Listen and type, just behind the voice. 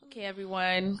Okay,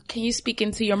 everyone. Can you speak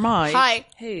into your mic? Hi.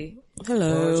 Hey.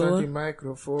 Hello. The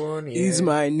microphone. Yeah. Is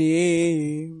my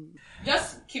name.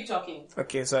 Just keep talking.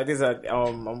 Okay, so these are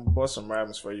I'm bust some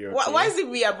rhymes for you. Okay? Why is it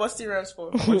we are busting rhymes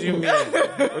for? What do you mean?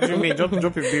 What do you mean? Drop a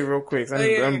beat real quick.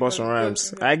 Let me bust some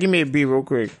rhymes. Give me a beat real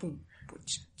quick.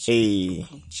 Hey.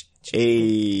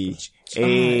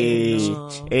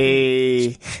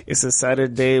 It's a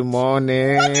Saturday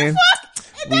morning. What the fuck?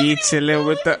 We chilling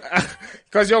with the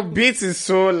because your beat is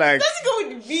so like. Let's go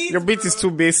with the beat. Your beat is too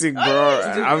basic, bro.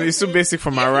 I mean, it's too basic for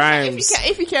my rhymes.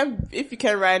 If you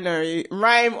can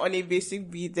rhyme on a basic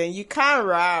beat, then you can't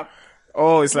rap.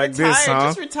 Oh, it's like this, huh?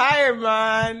 Just retire,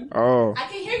 man. Oh. I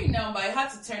can hear you now, but I had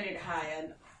to turn it high.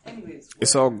 And anyways,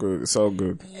 It's all good. It's all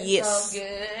good. Yes.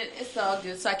 It's all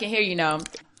good. So I can hear you now.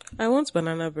 I want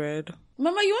banana bread.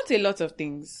 Mama, you want a lot of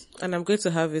things. And I'm going to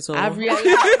have it all. I've realized.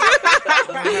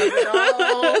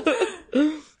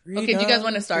 Okay, do you guys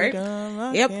want to start?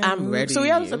 Yep, I'm ready. So we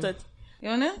haven't started. You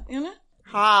wanna?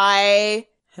 Hi.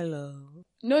 Hello.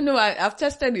 No, I've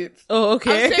tested it. Oh,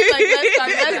 okay. I'm saying like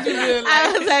let's do it.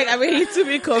 I was like, I'm a little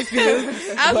bit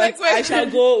confused. I was like, wait, I shall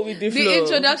go with the flow. the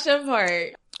introduction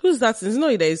part. Who's starting? It's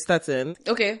not that is starting.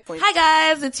 Okay. Hi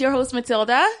guys, it's your host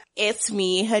Matilda. It's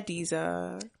me,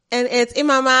 Hadiza. And it's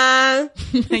Imama.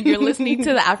 And you're listening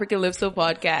to the African Live So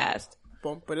podcast.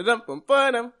 Bum ba-da-dum, bum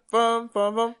ba-dum, bum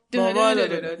bum bum, bum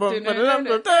ba-da-dum, bum ba-da-dum,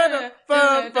 bum ba-da-dum,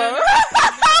 bum bum.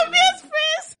 Miss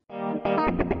Chris.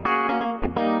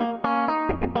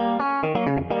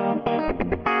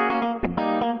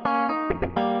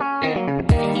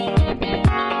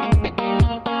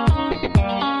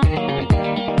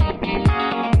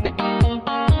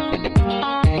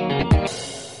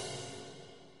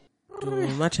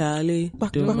 Machale.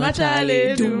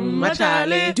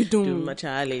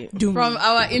 From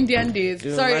our Indian days.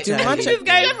 Sorry, Machale. this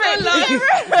guy is so long.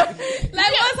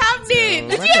 Like, what's happening?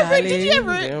 Did you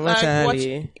ever Machale. watch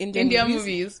Indian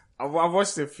movies? I've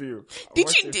watched a few. Did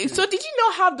you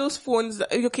not have those phones?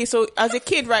 Okay, so as a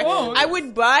kid, right, I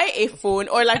would buy a phone,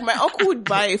 or like my uncle would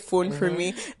buy a phone for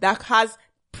me that has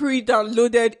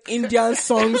pre-downloaded Indian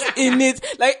songs in it.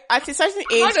 Like at a certain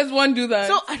age. How does one do that?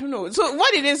 So I don't know. So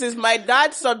what it is my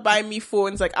dad started buying me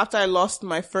phones like after I lost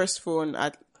my first phone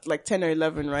at like 10 or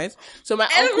 11, right? So my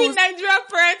Every uncle's Nigerian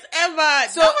parent ever.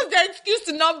 So that was their excuse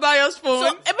to not buy us phone.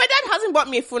 So my dad hasn't bought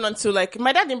me a phone until like,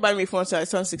 my dad didn't buy me a phone until I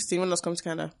turned 16 when I was coming to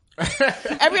Canada.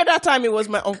 Every other time it was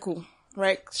my uncle,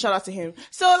 right? Shout out to him.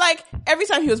 So like, every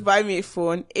time he was buying me a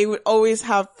phone, it would always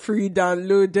have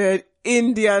pre-downloaded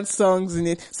Indian songs in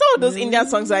it. Some of those Indian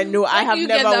songs I know, I have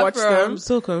never watched them. I'm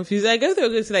so confused. I guess they were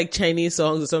going to like Chinese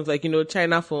songs or something, like,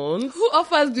 China phones. Who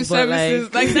offers the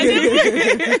services? Like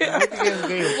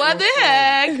what the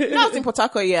heck? That was in Port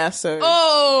Harcourt, yeah, so.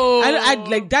 Oh. I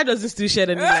like, that doesn't still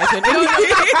shed any light.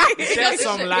 It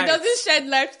doesn't shed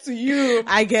light to you.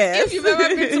 I guess. If you've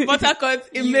ever been to Port Harcourt,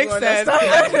 it makes sense.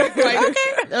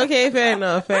 Okay, fair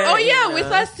enough. With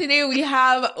us today we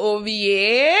have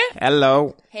Ovie.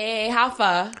 Hello. Hey, how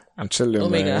far? I'm chilling,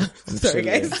 Omega. man. I'm Sorry,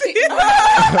 chilling. guys.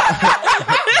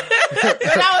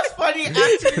 That was funny,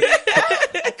 actually.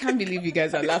 I can't believe you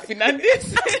guys are laughing at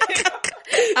this.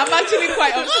 I'm actually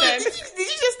quite upset. Did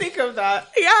you just think of that?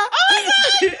 Yeah. Oh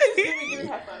my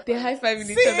God. They high-fiving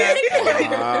each other.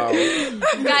 Wow.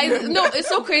 Guys, no, it's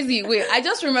so crazy. Wait, I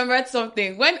just remembered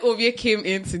something. When Ovie came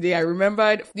in today, I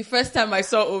remembered the first time I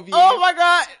saw Ovie. Oh my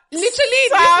God. Literally,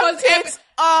 this was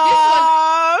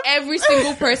every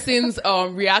single person's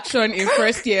reaction in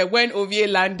first year when Ovie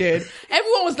landed.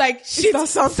 Everyone was like, shit,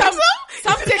 some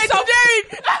takes off.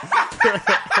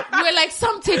 We were like,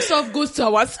 some takes off goes to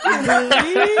our school.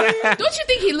 Don't you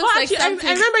think he looks like Sam Takes?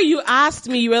 I remember you asked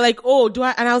me, you were like, oh, do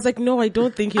I? And I was like, no, I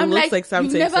don't think he looks like Sam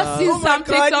Takes You've never off. seen Sam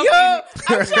Takes off.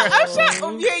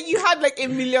 I'm sure you had like a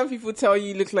million people tell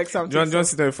you look like something. Do you want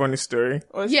to tell a funny story?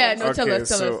 Yeah, no, tell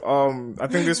us. I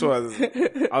think this was,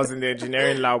 I was in the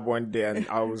engineering lab one day and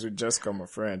I was with Jessica, my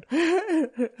friend.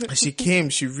 She came,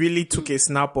 she really took a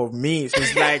snap of me. She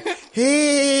was like,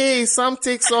 hey, Sam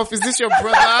Takes Off, is this your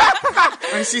brother?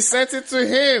 And she sent it to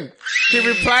him. He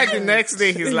replied the next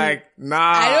day, he's like,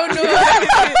 nah. I don't know.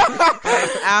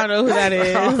 I don't know who that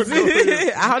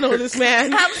is. I don't know this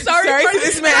man. I'm sorry for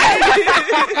this man.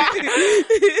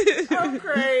 I'm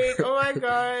great. Oh my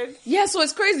God. Yeah, so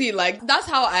it's crazy. Like, that's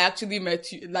how I actually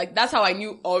met you. Like, that's how I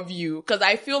knew of you. Cause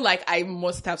I feel like I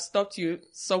must have stopped you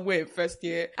somewhere in first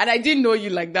year. And I didn't know you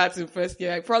like that in first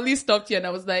year. I probably stopped you and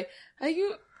I was like, are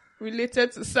you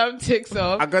related to some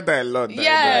TikTok. I got that a lot.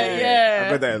 Yeah.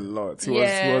 I got that a lot.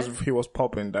 He was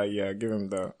popping that year. Give him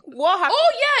that. What happened?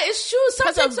 Oh yeah, it's true. Some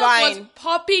Because of TikTok was Vine.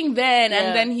 popping then, Yeah.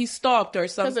 and then he stopped or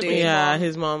something. his Yeah,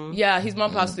 his mom. Yeah, his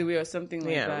mom passed away or something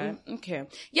like Yeah. that. Okay.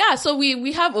 Yeah, so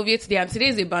we have Ovie today, and today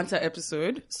is a banter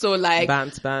episode. So like,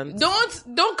 Bants.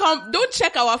 don't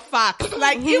check our facts.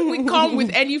 Like, if we come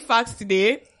with any facts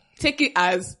today, take it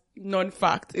as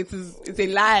non-fact. It's a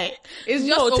lie. It's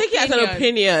just Take it as an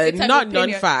opinion, It's an not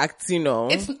opinion. non-fact, you know.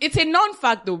 It's a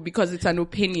non-fact though, because it's an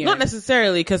opinion. Not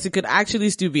necessarily, because it could actually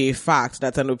still be a fact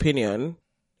that's an opinion.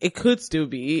 It could still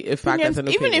be a fact that's an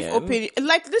opinion. Even if opinion,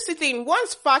 like this is the thing,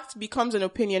 once fact becomes an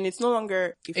opinion, it's no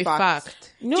longer a a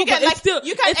fact. No, You but get, it's like, still,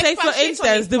 you can it's like, for expatiate on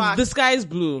a instance, fact. the sky is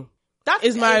blue. That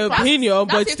Is my a fact. opinion,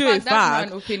 but That's it's still a That's not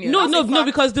fact. an opinion. No, That's a fact.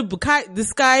 because the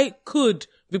sky could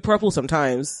be purple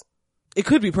sometimes. It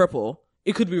could be purple.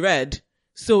 It could be red.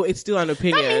 So it's still an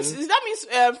opinion. That means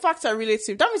facts are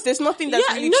relative. That means there's nothing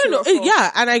that's really true or false.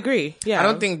 yeah, and I agree. Yeah. I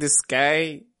don't think the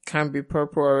sky can be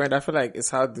purple or red. I feel like it's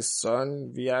how the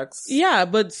sun reacts. Yeah,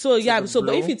 but but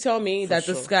blue, if you tell me that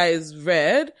the sure. sky is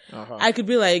red, I could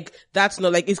be like, that's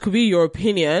not like, it could be your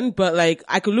opinion, but like,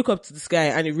 I could look up to the sky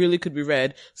and it really could be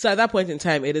red. So at that point in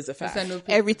time, it is a fact. It's an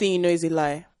opinion. Everything you know is a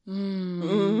lie.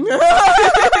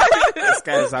 The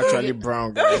sky is actually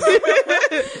brown, guys.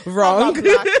 Wrong.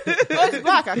 Black. Oh, it's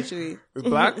black actually. It's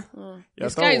black? Yeah, The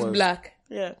sky is black.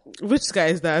 Yeah. Which sky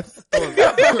is that? Our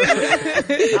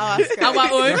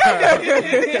own.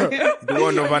 The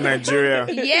one over Nigeria.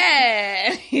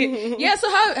 Yeah. Yeah, so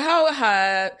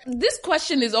how this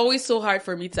question is always so hard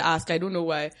for me to ask. I don't know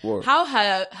why. What? How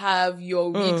have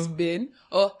your weeks been?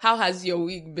 Or how has your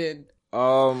week been?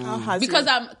 Because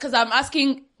I'm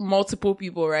asking multiple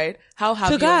people, right?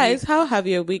 So guys, how has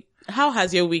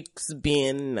your weeks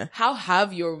been? How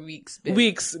have your weeks been?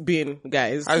 Weeks been,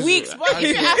 guys. Weeks. Well,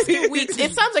 if you're asking weeks,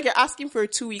 it sounds like you're asking for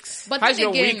 2 weeks. But How's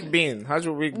then your again, week been? How's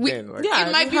your week been? Like, yeah.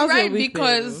 it might be how's your right week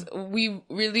because we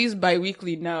release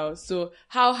bi-weekly now. So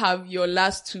how have your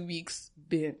last 2 weeks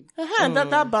been?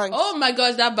 That bangs. Oh my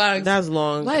gosh, that bangs. That's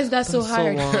long. Why is that so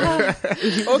hard?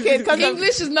 Okay, because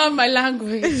English is not my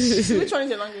language. which one is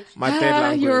your language? my third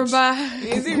language. Yoruba.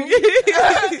 Is it?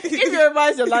 If Yoruba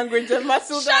is your language, then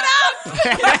Masuda. Shut up!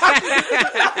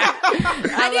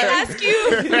 I didn't ask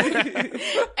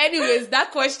you. Anyways,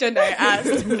 that question I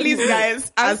asked, please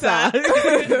guys, answer.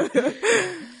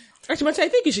 Actually, Machi, I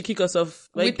think you should kick us off.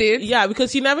 With it? Yeah,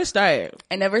 because you never started.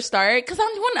 I never started because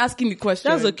I'm the one asking the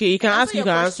question. That's okay. You can ask, you your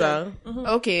can question. answer.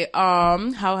 Okay,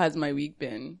 how has my week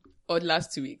been? Or the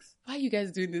last 2 weeks? Why are you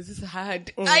guys doing this? This is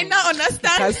hard. I now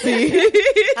understand.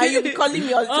 And you'll be calling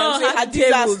me all the time saying, how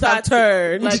tables have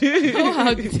turned. Oh,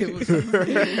 how the tables.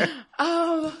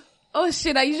 Oh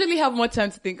shit, I usually have more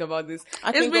time to think about this. It's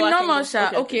can been go, I can normal, go. Sha.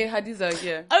 Okay. Okay, Hadiza,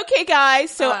 yeah. Okay,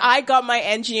 guys, so I got my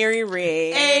engineering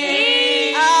ring. Hey.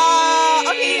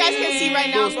 Okay, you guys can see right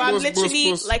now, Boost, so I'm boost, literally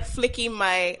boost. like flicking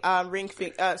my ring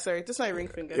finger. Sorry, this is my ring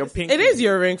finger. Your pinky. It is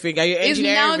your ring finger. Your It's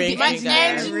now engineering ring the my finger.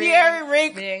 engineering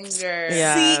ring. Finger.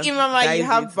 Yeah. See, Imama, That you is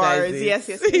have it, bars. that is it. Yes.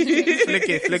 Flick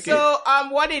it, flick it. So,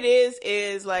 what it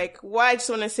is like, what I just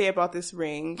want to say about this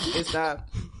ring is that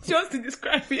She wants to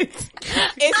describe it.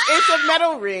 it's a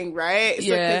metal ring, right? So,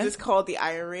 Yeah. 'cause it's called the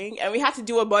iron ring, and we had to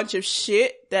do a bunch of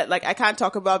shit that like I can't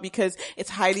talk about because it's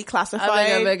highly classified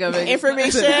I beg.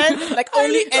 information. Like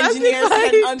only engineers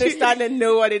can understand and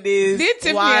know what it is. Did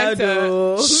Tiffany Wild enter?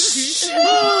 though.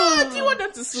 Do you want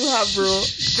them to sue her, bro?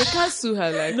 They can't sue her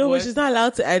like No, what? but she's not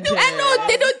allowed to enter. I know,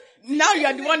 they don't. Now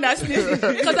you're the one that's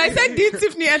because I said did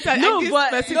Tiffany enter? No, I did but-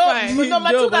 specify. No, No,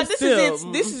 Matilda, but this still. is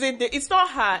it. This is it. It's not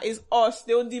her. It's us.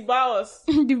 They'll debar us.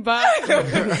 The bar.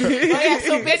 Yeah,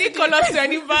 so They didn't call us to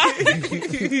any bar.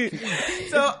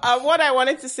 So what I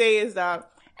wanted to say is that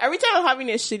every time I'm having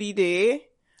a shitty day,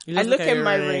 You I just look at your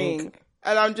my ring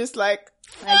and I'm just like,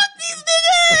 fuck these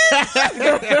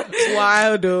niggas!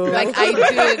 Wild though. Like I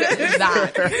did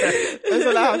that. That's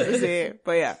what I have to say.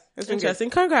 But yeah, it's been good. Interesting.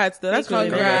 Congrats though. That's really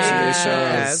nice.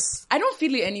 Congratulations. I don't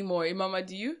feel it anymore. Mama,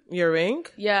 do you? Your ring?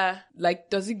 Yeah. Like,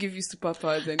 does it give you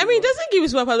superpowers anymore? I mean, it doesn't give you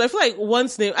superpowers. I feel like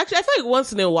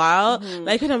once in a while,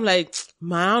 like when I'm like,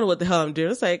 man, I don't know what the hell I'm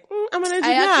doing. It's like, I'm an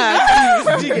engineer.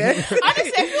 Honestly,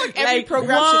 I feel like every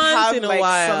program should once have in a like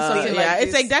while. something Yeah, like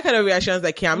it's this. like that kind of reassurance.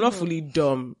 Like, yeah, I'm not fully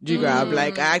dumb. Do you grab?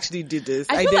 Like, I actually did this.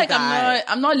 I feel did like that.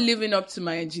 I'm not living up to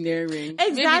my engineering.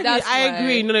 Maybe Exactly. that's I why.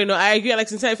 agree. No. I agree. Like,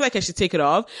 sincerely, I feel like I should take it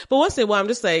off. But once in a while, I'm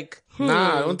just like,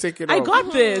 Nah, don't take it off. I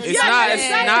got this. It's not.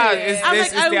 I'm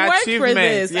It's I the worked achievement. for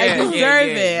this. I deserve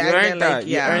it. You And earned then, that.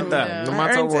 You earned that. No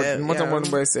matter what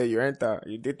nobody say, you earned that.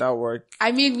 You did that work.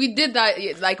 I mean, we did that,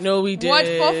 like, No, we did. What,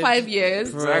 4-5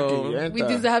 years? Exactly. You earned We that.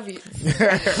 deserve it.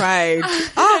 Cried.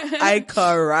 I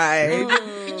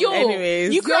cried. Yo.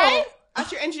 Anyways. You cried at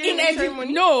your engineering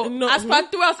ceremony? No, as per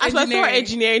throughout As for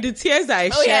engineering, the tears that I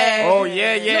shed. Oh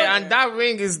yeah. And that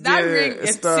ring is That the ring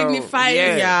is stuff. signifying.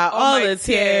 Yeah, all my the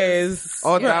tears.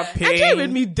 All that pain. Actually, it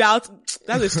made me doubt.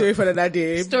 That's a story for another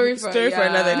day. Story for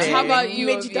another day. How about you?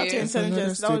 Made you doubt Ovie? your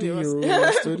intelligence. That was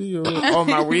yours. Studio. Oh,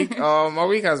 my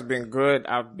week has been good.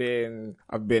 I've been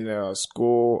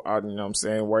school, you know what I'm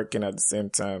saying, working at the same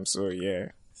time. So yeah.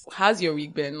 How's your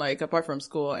week been, like, apart from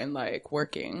school and, like,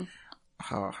 working?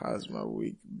 How has my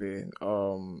week been?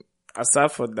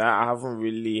 Aside for that, I haven't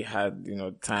really had,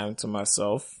 time to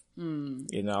myself. I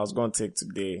was going to take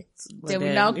today. Then we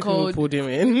now called. Put him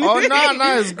in. Oh,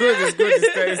 no, it's good.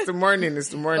 It's the morning.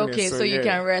 Okay, so you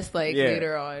can rest, like,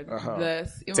 later on.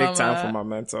 Bless. Take time for my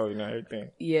mental, everything.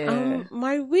 Yeah.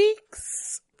 My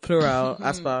weeks, plural,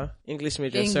 as per English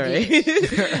major, sorry.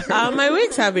 My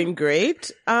weeks have been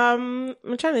great. I'm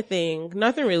trying to think.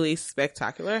 Nothing really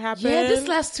spectacular happened. Yeah, this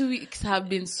last 2 weeks have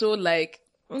been so, like,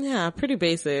 yeah, pretty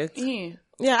basic. eh.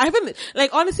 Yeah, I haven't, like,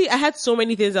 honestly, I had so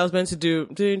many things I was meant to do,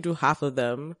 didn't do half of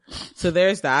them. So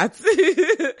there's that.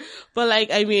 But, like,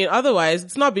 I mean, otherwise,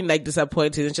 it's not been, like,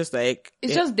 disappointing. It's just, like,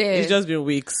 It's just there. It's just been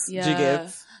weeks. Yeah. Do you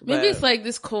get? Maybe But- it's like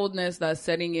this coldness that's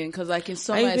setting in, cause like in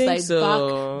summer I it's think like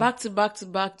so. back to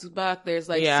back. There's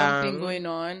like something going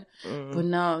on, but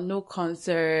now no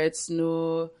concerts,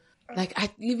 no. Like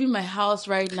leaving my house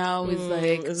right now is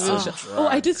like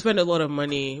I did spend a lot of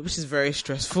money, which is very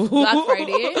stressful. Black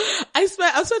Friday? I've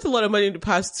spent a lot of money in the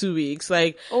past 2 weeks.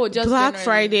 Like, just Black generally.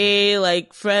 Friday,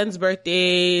 like friends'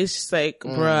 birthdays, just like,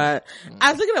 bruh.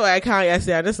 I was looking at my account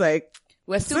yesterday, I'm just like,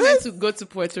 we're still meant to go to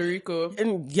Puerto Rico.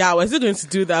 and yeah, we're still going to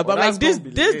do that. But Well, like this that's gonna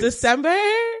be lit. December,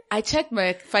 I checked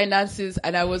my finances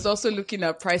and I was also looking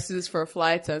at prices for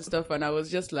flights and stuff, and I was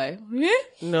just like,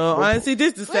 no, honestly,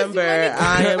 this December,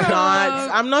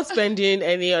 I'm not spending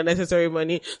any unnecessary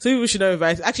money. So people should not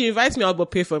invite me out,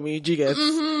 but pay for me. Do you get?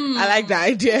 I like that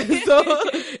idea. So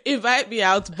invite me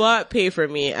out, but pay for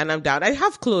me, and I'm down. I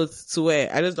have clothes to wear.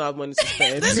 I just don't have money to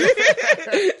spend.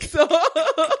 So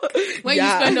when you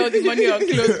spend all the money on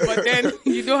clothes, but then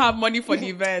you don't have money for the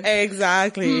event.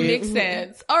 Exactly. Makes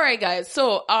sense. All right, guys.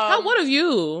 So, What have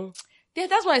you? yeah,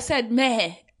 that's why I said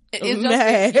meh. It's just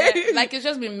Meh. been, like, it's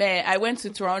just been meh. I went to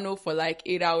Toronto for like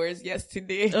 8 hours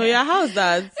yesterday. Oh yeah, how's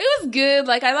that? It was good.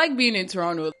 Like, I like being in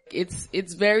Toronto.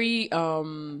 It's very,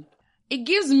 it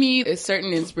gives me a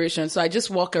certain inspiration. So I just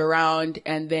walk around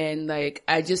and then like,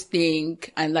 I just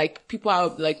think, and like people are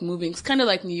like moving. It's kind of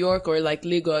like New York or like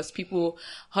Lagos, people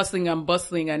hustling and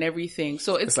bustling and everything.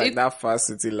 So It's like that fast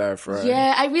city life, right?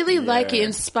 yeah, I really like it. It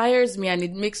inspires me and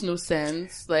it makes no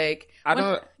sense. Like,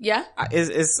 yeah.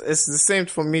 It's the same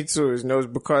for me too,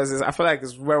 because I feel like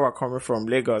it's where we're coming from.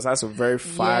 Lagos, that's a very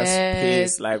fast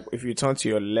pace. Like if you turn to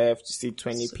your left, you see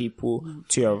 20 people,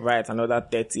 to your right, another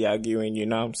 30 arguing, you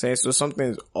know what I'm saying? So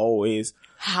something's always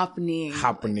happening.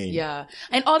 Yeah.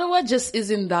 And Ottawa just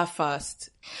isn't that fast.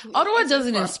 Ottawa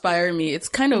doesn't inspire me. It's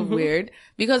kind of weird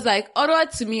because like Ottawa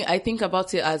to me, I think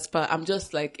about it as I'm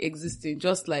just like existing,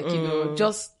 just like,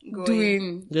 just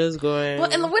doing. Just going.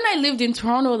 But when I lived in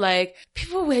Toronto, like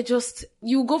people were just,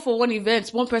 you go for one event,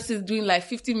 one person is doing like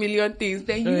 50 million things.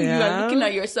 Then you are looking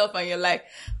at yourself and you're like,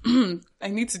 I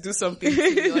need to do something.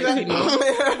 Like,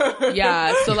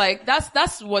 yeah. So like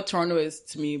that's what Toronto is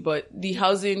to me. But the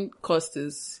housing cost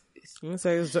is, I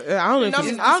don't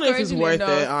know if it's worth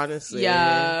it, honestly.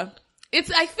 yeah.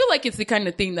 I feel like it's the kind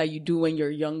of thing that you do when you're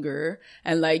younger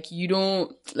and like you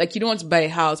don't want to buy a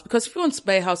house, because if you want to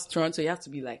buy a house in Toronto, you have to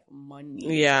be like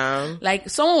money. Yeah. Like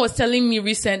someone was telling me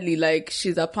recently, like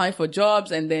she's applying for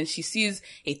jobs and then she sees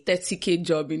a 30K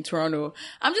job in Toronto.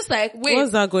 I'm just like, wait,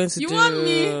 what's that going to do? You want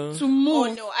me to move?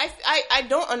 Oh no, I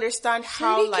don't understand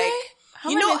how 30K? like, How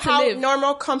you am I know meant to how live?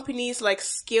 normal companies like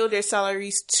scale their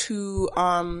salaries to,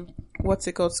 what's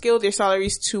it called? Scale their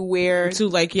salaries to where To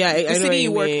like, yeah, I the know city what you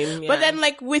you work. mean. Yeah. But then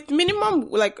like with minimum,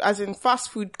 like as in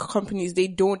fast food companies, they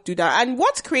don't do that. And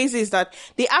what's crazy is that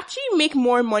they actually make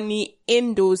more money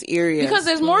in those areas. Because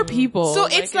there's more people. So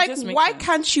it's it like, just makes why sense.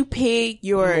 can't you pay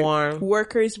your More.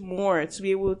 workers more to be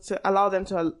able to allow them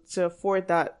to afford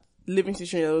that living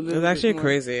situation a little It's bit actually more?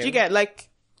 crazy. Do you get like,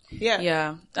 yeah.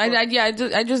 Yeah.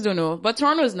 I just don't know. But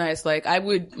Toronto is nice. Like, I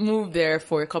would move there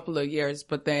for a couple of years,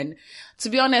 but then, to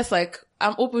be honest, like,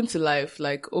 I'm open to life,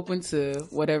 like, open to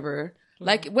whatever.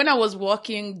 Like when I was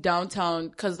walking downtown,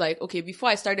 cause like, okay, before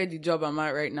I started the job I'm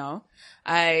at right now,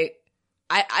 I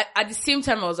at the same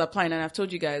time I was applying, and I've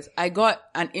told you guys, I got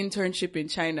an internship in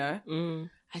China.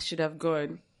 I should have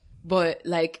gone. But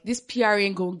like this PR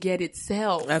ain't gonna get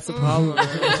itself. That's the problem.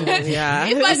 Yeah.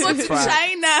 If I go to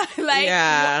China, like,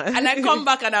 and I come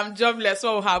back and I'm jobless,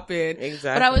 what will happen?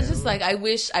 Exactly. But I was just like, I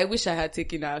wish I had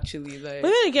taken it actually. Like, but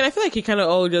then again, I feel like it kind of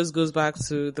all just goes back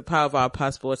to the power of our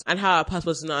passports and how our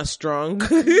passports are not as strong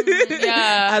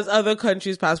as other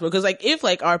countries' passports. Because like if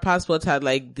like our passports had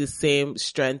like the same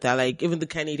strength that like even the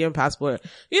Canadian passport,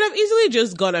 you'd have easily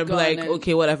just gone and be like,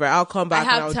 okay, whatever, I'll come back.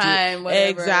 I have time, whatever.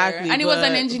 Exactly. And it was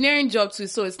an engineering job too,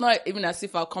 so it's not even as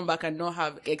if I'll come back and not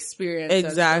have experience.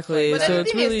 Exactly. But So the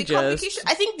it's thing really is, just.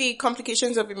 I think the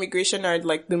complications of immigration are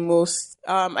like the most.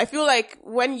 I feel like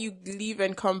when you leave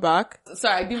and come back.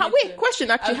 Sorry,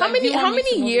 Question actually. How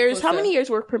many years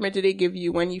work permit do they give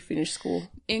you when you finish school?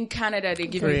 In Canada, they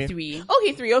give you 3.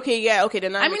 Okay, 3. Okay, yeah. Okay,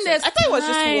 then I mean, there's. I thought it was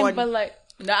just 1, but like.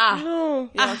 Nah. No.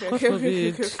 Yeah,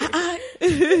 okay.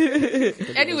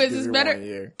 Anyways, it's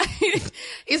better.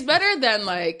 It's better than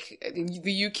like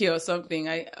the UK or something.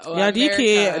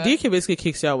 The UK basically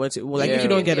kicks you out if you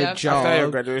don't get a job after your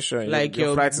graduation. Like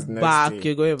your flight is next back, day.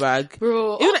 you're going back.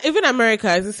 Bro, even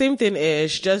America, it's the same thing.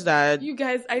 It's just that you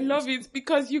guys, I love it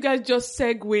because you guys just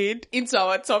segued into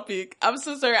our topic. I'm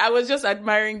so sorry. I was just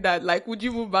admiring that. Like, would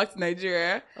you move back to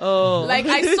Nigeria? Oh, like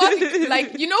I saw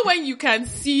like you know when you can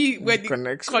see where the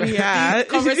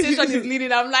conversation is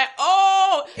leading. I'm like,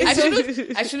 I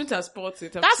shouldn't have spotted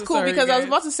it. That's so cool sorry, because guys. I was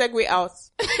about to segue out.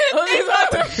 I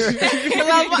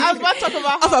was about to talk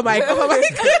about off a mic. I'll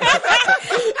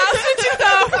switch it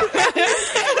up.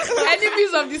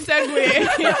 Enemies of the segue.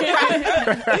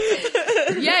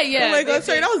 Yeah. Oh my god,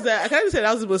 sorry, that was that. I can't even say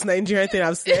that was the most Nigerian thing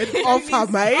I've said. Off her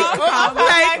mic.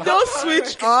 Like, don't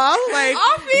switch off. Like,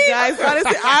 guys,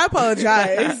 honestly, I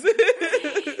apologize.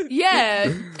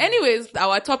 Yeah. Anyways,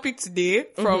 our topic today,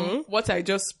 from what I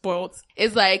just spoiled,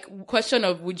 is like question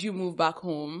of would you move back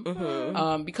home?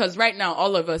 Because right now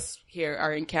all of us here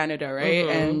are in Canada, right?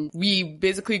 And we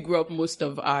basically grew up most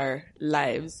of our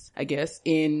lives, I guess,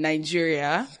 in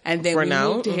Nigeria, and then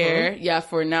moved here. Yeah,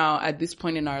 for now at this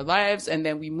point in our lives, and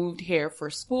then we moved here for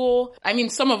school. I mean,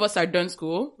 some of us are done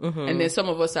school, and then some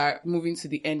of us are moving to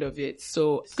the end of it.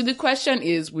 So the question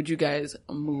is, would you guys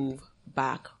move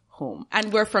back home?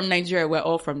 And we're from Nigeria. We're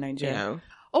all from Nigeria. Yeah.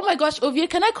 Oh my gosh, Ovie,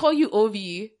 can I call you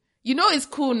Ovie? You know it's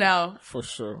cool now. For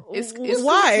sure. It's Why? cool.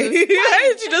 Why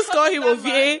did you just call him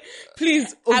Ovie?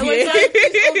 Please, Ovie.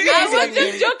 I was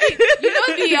just joking.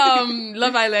 You know the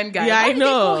Love Island guy? Yeah, Why I did they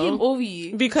know. call him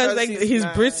Ovie? Because like he's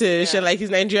British and like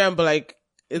he's Nigerian, but like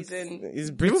he's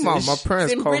British. Even my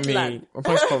parents in call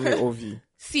Britland. me Ovie.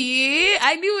 See,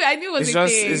 I knew it was a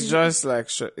thing. It's just like,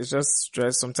 it's just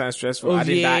stress, sometimes stressful.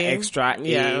 Adding that extra A.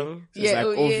 Yeah. It's like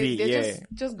Ovie,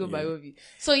 Just go by Ovie.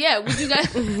 So yeah, would you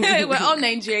guys, we're all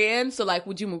Nigerian, so like,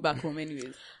 would you move back home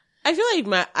anyways? I feel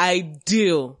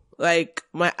like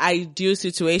my ideal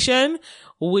situation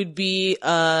would be,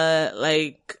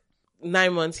 like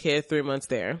 9 months here, 3 months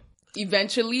there.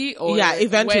 Eventually? Or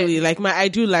eventually. when? Like my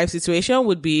ideal life situation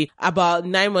would be about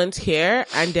 9 months here,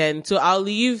 and then so I'll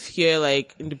leave here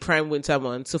like in the prime winter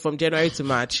months. So from January to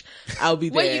March, I'll be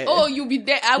there. You'll be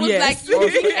there. I was Yes. like, you'll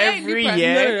be there Every in the prime-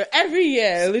 year? No, every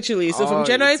year, literally. So from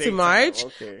January to take March,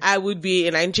 time. Okay. I would be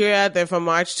in Nigeria. Then from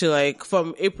March to like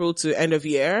from April to end of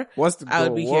year, What's the I would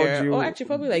goal? be What here. would you Actually,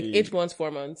 probably like be- 8 months, 4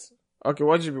 months. Okay,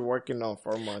 what you be working on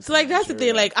for a month? So like that's the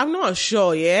thing, like I'm not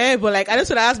sure, but like I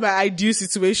just want to ask my ideal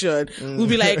situation would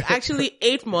be like actually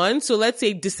 8 months. So let's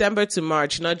say December to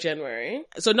March, not January.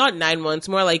 So not 9 months,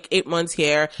 more like 8 months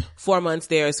here, 4 months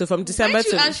there. So from December Aren't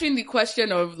you to answering the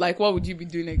question of like, what would you be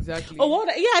doing exactly? Oh, what?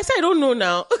 Yeah, I said I don't know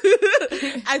now.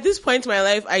 At this point in my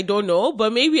life, I don't know.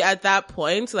 But maybe at that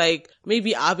point, like,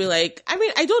 maybe I'll be like, I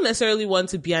mean, I don't necessarily want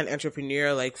to be an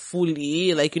entrepreneur, like,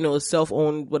 fully, like,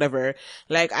 self-owned, whatever.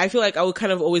 Like, I feel like I would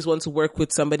kind of always want to work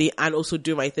with somebody and also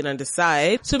do my thing on the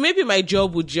side. So maybe my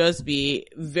job would just be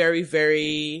very,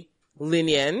 very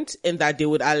lenient in that they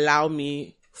would allow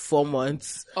me 4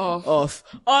 months off,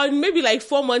 or maybe like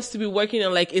 4 months to be working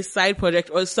on like a side project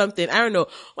or something. I don't know.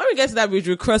 When we get to that bridge,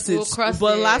 we'll cross it.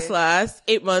 But last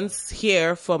 8 months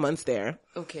here, 4 months there.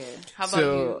 Okay. How about you?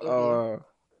 Okay.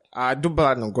 I do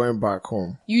plan on going back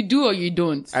home. You do or you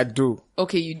don't? I do.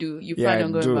 Okay, you do. You plan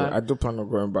on going back? I do plan on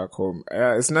going back home.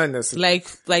 It's not necessary.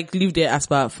 Like live there as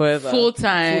part forever. Full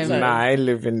time. Nah, I ain't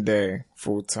living there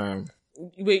full time.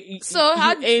 Wait, so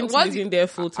how ain't living there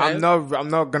full time? I'm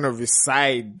not gonna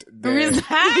reside there.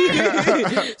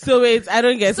 Reside? So wait, I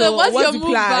don't get. So what's your the move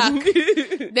plan?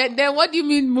 back? Then what do you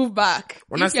mean move back?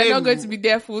 When if I you're say not going to be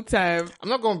there full time. I'm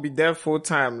not going to be there full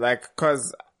time, like,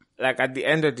 cause, like, at the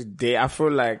end of the day, I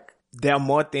feel like there are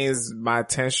more things my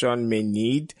attention may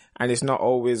need, and it's not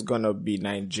always gonna be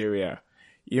Nigeria.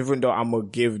 Even though I'm gonna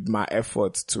give my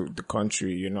efforts to the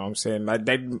country, you know what I'm saying? Like,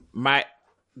 my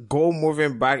goal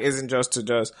moving back isn't just to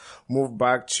just move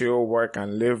back, chill, work,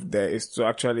 and live there. It's to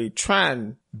actually try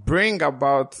and bring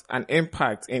about an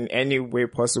impact in any way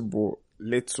possible,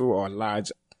 little or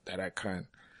large, that I can.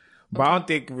 But I don't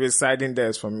think residing there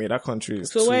is for me. That country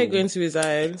is So where are you going to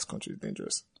reside? This country is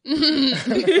dangerous.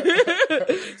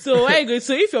 So where are you going?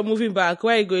 So if you're moving back,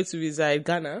 where are you going to reside?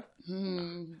 Ghana?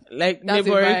 Like That's a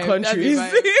neighboring vibe. countries.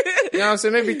 That's a vibe. You know what I'm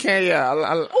saying? Maybe Kenya.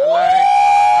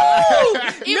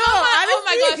 Oh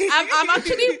my gosh, I'm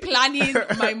actually planning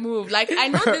my move. Like, I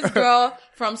know this girl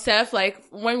from Seth, like,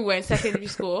 when we were in secondary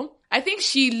school. I think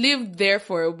she lived there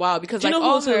for a while because, Do you like, know who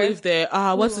all also her... lived there?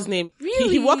 What's his name? Really?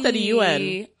 He worked at the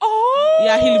UN. Oh!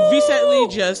 Yeah, he recently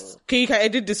just... Can you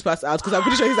edit this part out? Because I'm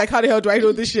pretty sure he's like, how the hell do I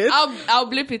know this shit? I'll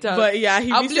blip it out. But yeah,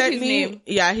 I'll blip his name.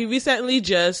 he recently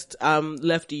just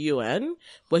left the UN,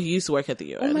 but he used to work at the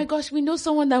UN. Oh my gosh, we know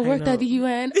someone that worked know. at the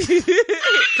UN.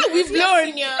 We've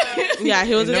known. Yeah,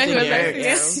 he was a Yeah, he was senior. like,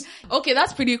 yes. Okay,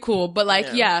 that's pretty cool. But like,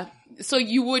 yeah. So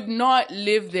you would not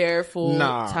live there full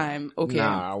time. Okay.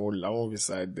 Nah, I won't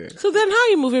reside there. So then how are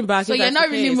you moving back? So if you're that's not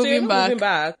the really case? So you're moving not back. moving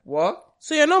back. What?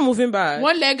 So you're not moving back.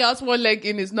 One leg out, one leg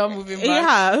in is not moving back.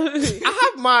 Yeah. I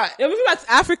have my... You're moving back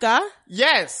to Africa.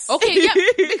 Yes. Okay, yeah.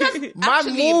 Because My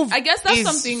actually, move I guess that's is,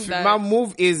 something that... My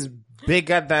move is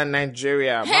bigger than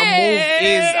Nigeria. Hey! My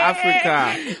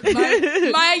move is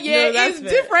Africa. My year that's is fair.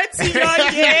 different to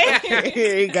your year.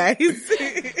 Hey guys.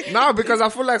 No, because I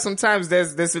feel like sometimes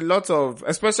there's a lot of,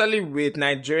 especially with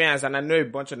Nigerians, and I know a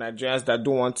bunch of Nigerians that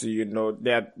don't want to, you know,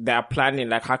 they're planning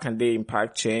like how can they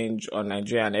impact change on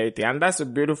Nigeria and everything. And that's a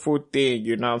beautiful thing,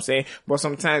 you know what I'm saying? But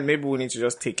sometimes maybe we need to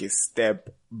just take a step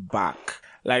back.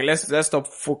 Like, let's stop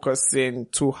focusing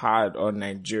too hard on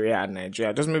Nigeria and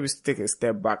Nigeria. Just maybe take a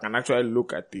step back and actually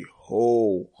look at the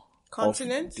whole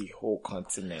Continent? The whole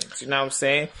continent. You know what I'm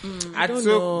saying? I don't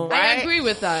know. I agree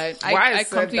with that. Why I said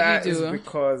completely that do. is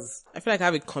because I feel like I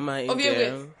have a comma in Ovie,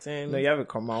 there. no, you have a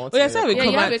comma. Oh, yes, I have a Yeah,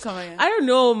 comma. you have a comma, yeah. I don't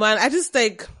know, man. I just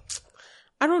like,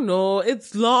 I don't know.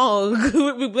 It's long.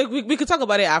 we could talk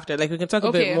about it after. Like, we can talk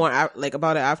a bit more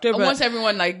about it after. But Once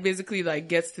everyone like basically like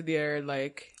gets to their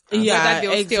like yeah,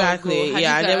 they'll stay on exactly. go.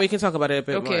 Yeah, and Haditha. then we can talk about it a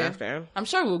bit more Okay. after. I'm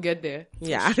sure we'll get there.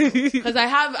 Yeah. Because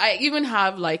I even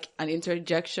have like an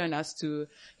interjection as to,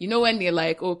 you know, when they're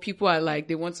like, oh, people are like,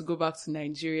 they want to go back to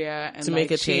Nigeria and To like,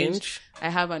 make a change. I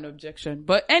have an objection.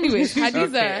 But anyways,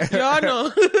 Hadiza. Y'all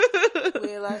know.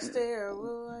 Will I stay or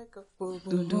will I go?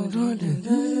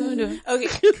 Okay.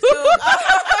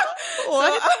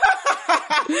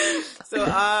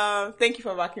 So, thank you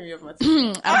for backing me up,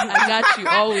 Martin. I got you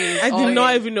always. I did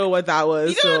not even know what that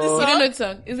was. You don't know so. this You don't know the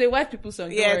song? It's a white people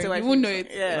song. Yeah, it's a white You won't know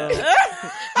people it. song.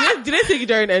 Yeah. Did they take it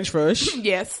during Ench Rush?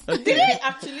 Yes. Did they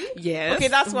actually? Yes. Okay,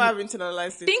 that's why I've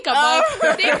internalized it. Think about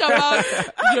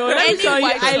Yo, let me any tell you,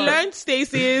 white I song. learned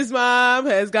Stacey's mom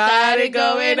has got it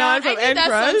going on from I think Ench that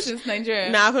song Rush. since Nigeria.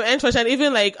 Nah, from Ench Rush, and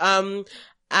even like,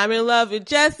 I'm in love with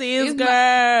Jesse's It's girl.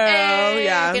 Hey,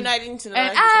 Yeah. Okay, no, I didn't internalize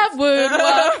And I it. would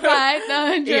walk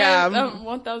 500, Yeah.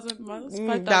 1,000 miles. Mm,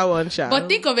 5,000. that one, child. But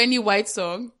think of any white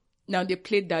song. Now they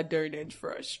played that during Edge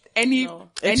Rush. Any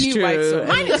It's true. white song.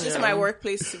 Mine was just my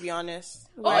workplace, to be honest.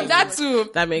 Oh, that too.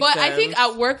 That makes But I sense. think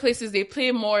at workplaces they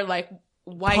play more like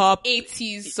white Pop.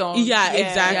 80s songs. Yeah,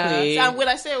 exactly. So, will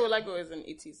I stay or will I go is an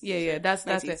 80s. Yeah, that's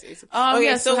 90s, it. 80s. Okay,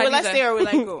 Okay, so will I Hadiza. stay or will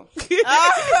I go?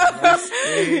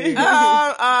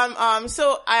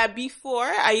 So before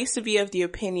I used to be of the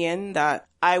opinion that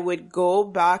I would go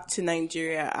back to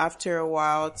Nigeria after a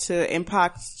while to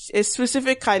impact a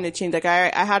specific kind of change. Like I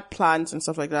had plans and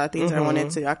stuff like that, things I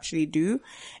wanted to actually do.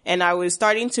 And I was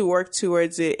starting to work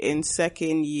towards it in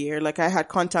second year. Like I had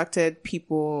contacted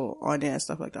people on it and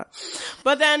stuff like that.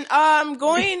 But then,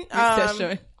 going,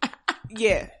 Session.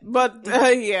 yeah, but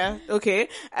yeah, okay.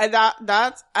 And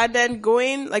and then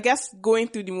going, I guess going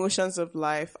through the motions of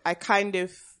life, I kind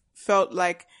of felt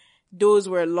like those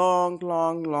were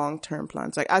long-term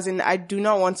plans. Like, as in, I do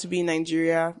not want to be in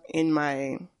Nigeria in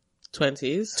my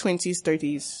 20s. 20s,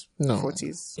 30s, No.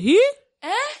 40s. He?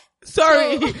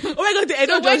 Sorry. So- oh my god, the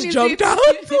Edo so when just is jumped it? out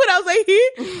when I was like, he?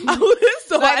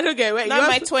 So Like, I don't get it. Not in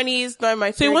my 20s, not in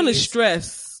my 30s. So you want to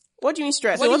stress. What do you mean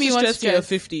stress? So you What want do you to mean you want stress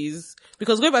to your stress? 50s.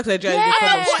 Because going back to Nigeria is a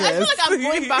form of I feel stress. like I'm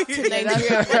going back to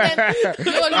Nigeria. But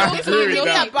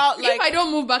then, about like, if I don't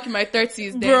move back in my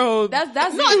 30s, then Bro. that's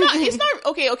it's not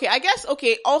okay. I guess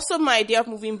also my idea of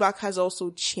moving back has also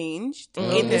changed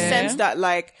in the sense that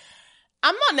like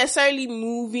I'm not necessarily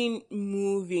moving,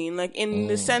 like in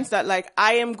the sense that like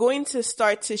I am going to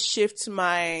start to shift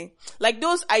my, like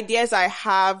those ideas I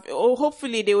have, or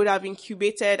hopefully they would have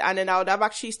incubated and then I would have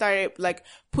actually started like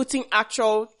putting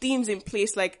actual things in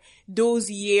place like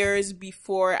those years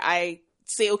before I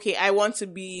say, okay, I want to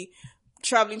be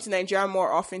traveling to Nigeria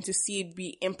more often to see it be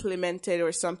implemented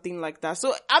or something like that.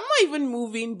 So I'm not even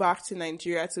moving back to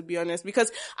Nigeria, to be honest,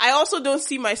 because I also don't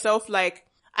see myself like,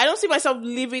 I don't see myself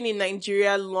living in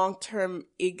Nigeria long term.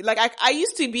 Like I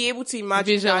used to be able to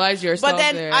imagine visualize yourself but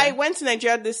then there. I went to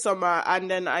Nigeria this summer and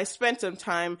then I spent some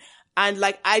time and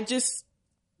like I just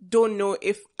don't know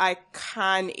if I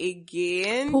can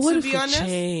again. But what to if be it honest,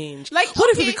 change? like what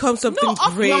if it becomes something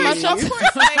great? Of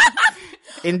course, like,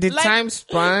 In the like, time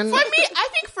span, for me, I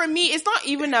think for me, it's not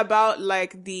even about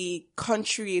like the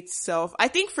country itself. I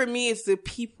think for me, it's the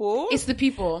people. It's the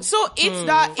people. So it's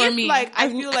that For if me, like I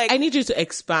feel like I need you to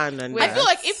expand on I that. feel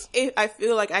like if I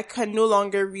feel like I can no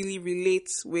longer really relate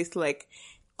with like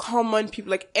common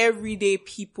people, like everyday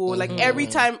people. Like every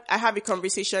time I have a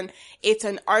conversation, it's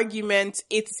an argument.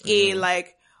 It's a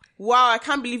like, wow, I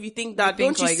can't believe you think that.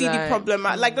 think Don't you like see that. the problem?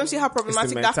 Like, don't you see how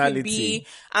problematic that could mentality. be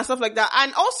and stuff like that?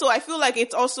 And also, I feel like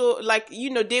it's also like,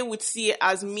 you know, they would see it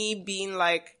as me being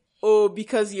like, oh,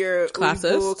 because you're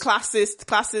Classist?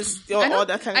 classist, or all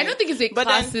that kind of I don't think it's a But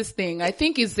then- classist thing. I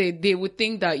think they would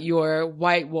think that you're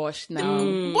whitewashed now.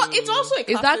 But it's also a classist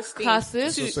Is that thing,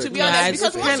 classist? to be Yeah, honest, it's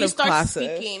because once kind you of start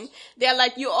classist. speaking, they're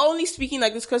like, you're only speaking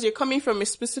like this because you're coming from a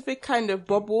specific kind of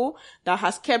bubble that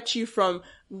has kept you from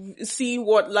seeing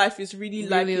what life is really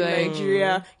like in like-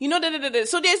 Nigeria. You know,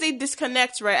 so there's a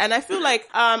disconnect, right? And I feel like,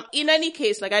 in any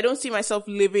case, like I don't see myself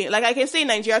living, like I can stay in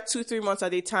Nigeria 2-3 months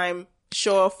at a time.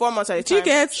 Sure, 4 months at a time. Do you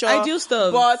get sure, ideal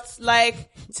stuff? But like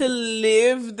to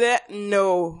live there,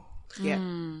 no. Yeah.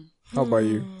 how about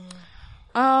you?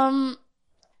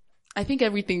 I think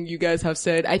everything you guys have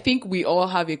said, I think we all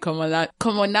have a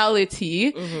commonality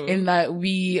in that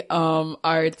we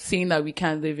are saying that we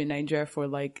can't live in Nigeria for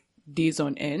like days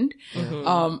on end.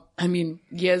 I mean,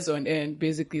 years on end,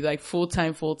 basically, like full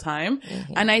time.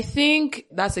 And I think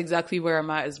that's exactly where I'm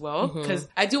at as well. Because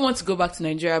I do want to go back to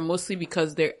Nigeria mostly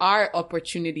because there are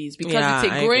opportunities, because Yeah,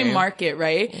 it's I a growing agree. market,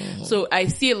 right? So I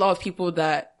see a lot of people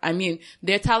that, I mean,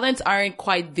 their talents aren't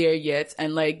quite there yet.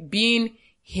 And like being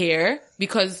here,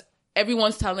 because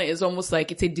everyone's talent is almost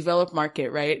like it's a developed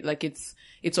market, right? Like it's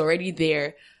already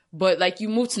there. But like you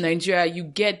move to Nigeria, you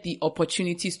get the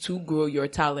opportunities to grow your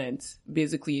talent.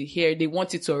 Basically here, they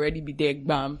want it to already be there,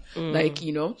 bam. Like,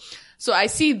 you know, so I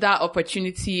see that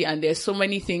opportunity and there's so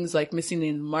many things like missing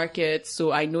in the market.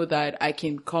 So I know that I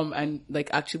can come and like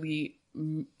actually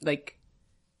like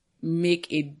make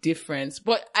a difference.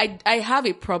 But I have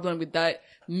a problem with that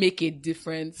make a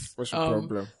difference. What's your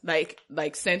problem?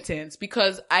 Like sentence,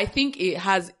 because I think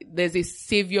there's a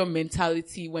savior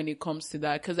mentality when it comes to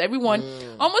that. Cause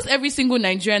almost every single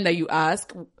Nigerian that you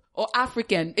ask, or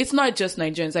African, it's not just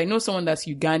Nigerians. I know someone that's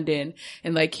Ugandan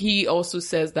and like he also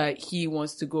says that he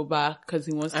wants to go back cause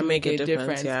he wants to make a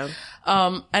difference. Yeah.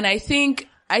 And I think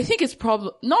it's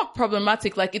not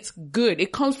problematic. Like it's good.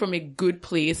 It comes from a good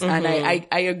place. And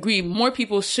I agree. More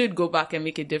people should go back and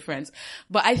make a difference.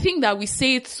 But I think that we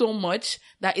say it so much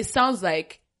that it sounds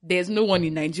like there's no one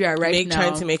in Nigeria now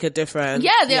trying to make a difference.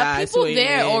 Yeah, there are I see people what you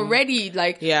there mean. already,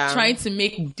 like, trying to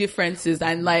make differences.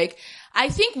 And like, I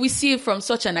think we see it from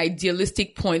such an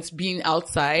idealistic point being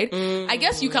outside. I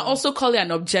guess you can also call it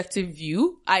an objective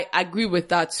view. I agree with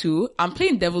that too. I'm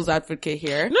playing devil's advocate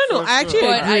here. No, I actually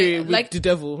But agree I- with like- the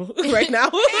devil right now.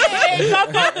 Hey,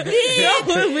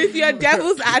 With your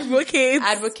devil's advocate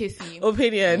Advocacy.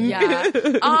 opinion.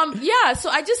 Yeah. So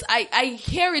I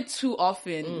hear it too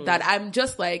often that I'm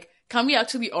just like, can we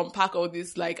actually unpack all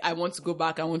this? Like, I want to go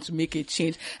back. I want to make a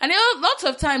change. And lots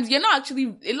of times, a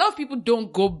lot of people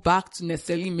don't go back to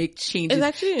necessarily make changes. It's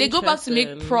actually they go back to make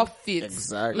interesting. profits.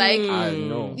 Exactly. Like, I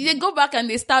know. they go back and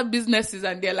they start businesses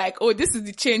and they're like, oh, this is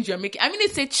the change you're making. I mean,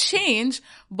 it's a change,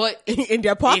 but In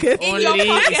their pocket.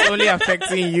 It's only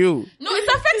affecting you. no,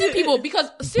 it's affecting people because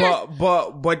seriously,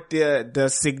 But the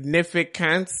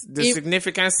significance,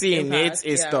 significance in Impact, it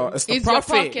is yeah. the it's your profit.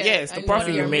 pocket. Yeah, it's the and profit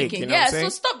what you you're make. making. You know Yeah, what I'm saying?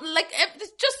 so stop. Like,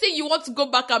 just say you want to go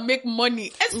back and make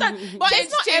money. But but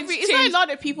it's not a lot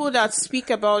of people that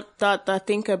speak about that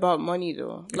think about money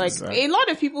though. Like Exactly. a lot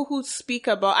of people who speak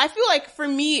about, I feel like for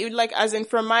me, like as in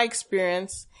from my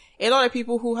experience, a lot of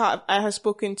people who I have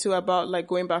spoken to about like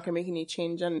going back and making a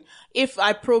change, and if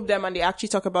I probe them and they actually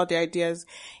talk about their ideas,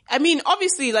 I mean,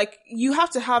 obviously, like you have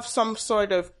to have some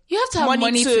sort of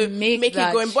money to make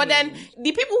it going. But then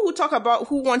the people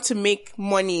who want to make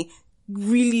money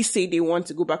really say they want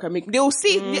to go back and make. They will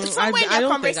say somewhere in their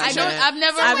conversation. I've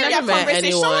never met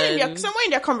anyone. Somewhere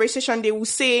in their conversation, they will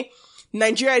say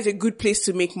Nigeria is a good place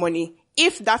to make money.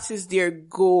 If that is their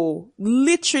goal,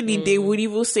 literally, they would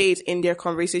even say it in their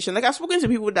conversation. Like, I've spoken to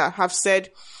people that have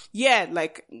said, yeah,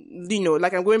 like, you know,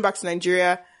 like, I'm going back to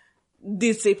Nigeria.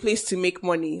 This is a place to make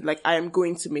money. Like, I am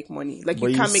going to make money. Like,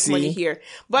 you can't make money here.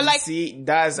 But like,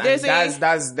 that's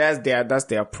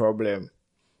their problem.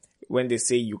 When they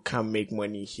say you can't make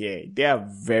money here, they are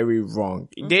very wrong.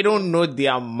 They don't know the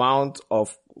amount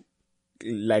of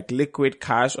like liquid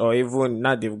cash, or even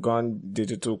now they've gone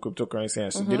digital cryptocurrency,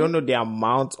 and so they don't know the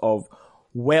amount of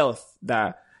wealth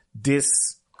that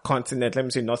this continent, let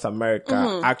me say North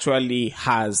America, actually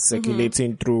has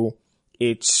circulating through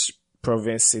each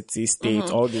province, city, state,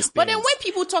 all these things. But then when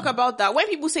people talk about that, when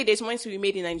people say there's money to be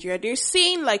made in Nigeria, they're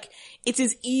saying like it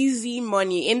is easy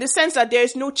money in the sense that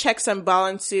there's no checks and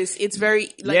balances. It's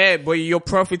very like, yeah, but you're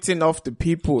profiting off the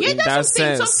people in that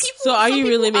sense. So are you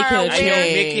really making a change? Are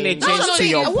you making a change to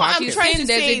your what pocket? I'm trying to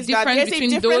say is that there's a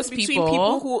difference those between people.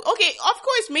 people who, okay, of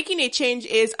course, making a change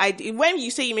is, when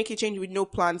you say you make a change with no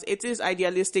plans, it is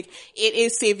idealistic. It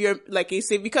is savior, like a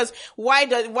save, because why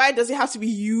does it have to be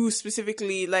you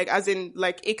specifically? Like, as in,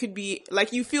 like, it could be,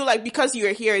 like, you feel like because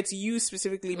you're here, it's you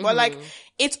specifically. But like,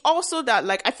 it's also that,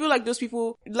 like, I feel like those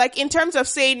people, like, in terms of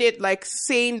saying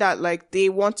that, like, they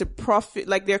want to profit,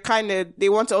 like, they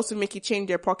want to also make it change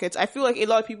their pockets. I feel like a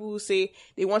lot of people who say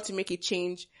they want to make a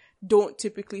change don't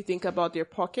typically think about their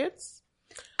pockets.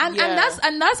 And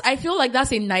that's I feel like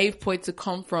that's a naive point to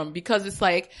come from, because it's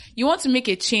like you want to make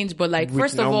a change, but like, with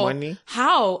first no of all, money?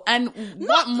 How and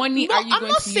what money are you I'm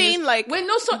going not to saying use? like, wait,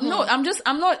 no,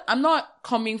 I'm not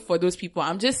coming for those people.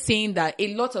 I'm just saying that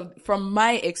a lot of, from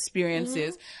my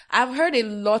experiences, I've heard a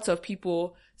lot of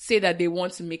people say that they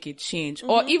want to make a change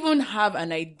or even have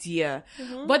an idea.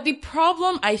 But the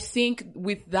problem, I think,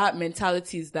 with that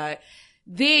mentality is that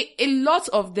a lot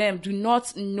of them do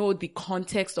not know the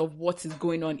context of what is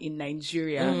going on in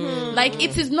Nigeria. Like,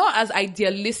 it is not as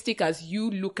idealistic as you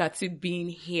look at it being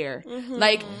here.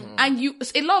 Like, and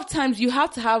a lot of times you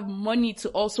have to have money to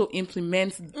also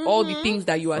implement all the things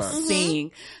that you are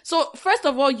saying. So first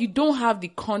of all, you don't have the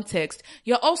context.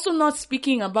 You're also not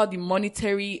speaking about the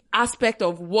monetary aspect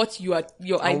of what the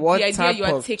idea you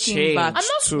are taking back.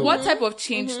 What type of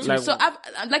change too. So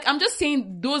I'm just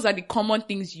saying those are the common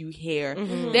things you hear.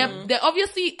 They're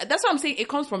obviously, that's what I'm saying, it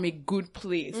comes from a good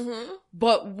place.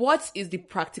 But what is the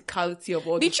practicality of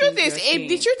all the truth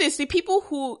is the people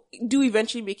who do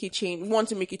eventually want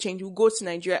to make a change, who go to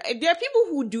Nigeria, there are people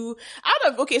who do,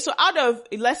 out of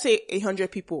let's say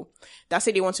 100 people that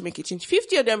say they want to make a change,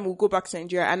 50 of them will go back to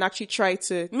Nigeria and actually try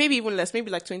to, maybe even less, maybe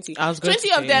like 20 of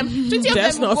them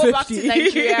will go back to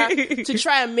Nigeria to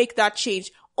try and make that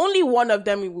change. Only one of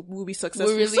them will be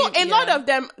successful. So a lot of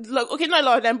them, not a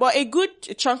lot of them, but a good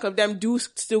chunk of them do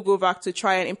still go back to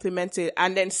try and implement it,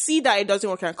 and then see that it doesn't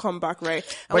work and come back, right?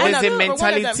 But there's a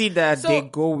mentality that they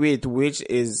go with, which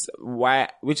is why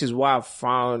I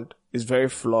found is very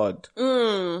flawed.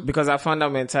 Because I found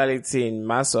that mentality in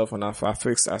myself, and I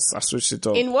fixed, I switched it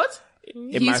up. In what?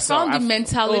 He's found the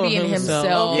mentality in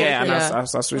himself. Yeah, and I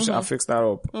switched, I fixed that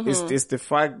up. It's the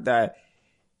fact that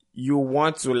you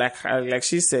want to, like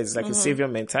she said, it's like a savior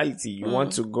mentality. You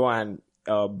want to go and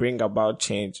bring about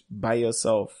change by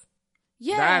yourself.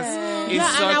 Yeah.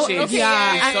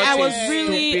 I was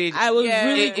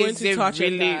really going to touch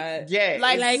on that. Yeah.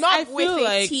 Like not I with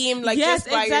a team, like just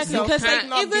by yourself. Because like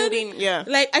not building,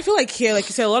 like I feel like here, like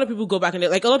you said, a lot of people go back and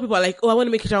like a lot of people are like, oh, I want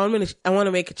to make a change, I want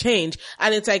to make a change.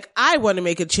 And it's like, I want to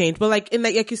make a change. But like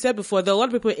like you said before, there are a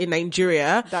lot of people in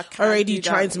Nigeria already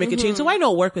trying to make a change. So why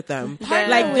not work with them?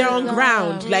 Like they're on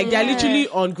ground. Like they're literally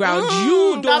on ground.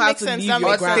 You don't have to leave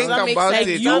your ground. Think about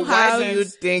it. You have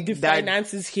the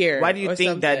finances here. Why do you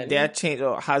think that their change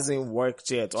hasn't worked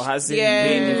yet or hasn't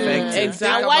been effective?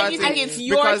 Exactly. Why do you think it's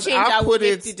your change that will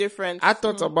make the difference? I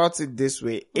thought about it this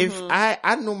way. If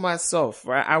I know myself,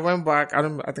 right? I went back, I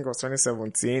think it was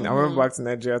 2017. I went back to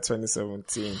Nigeria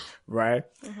 2017, right?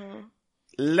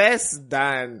 Less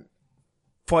than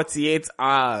 48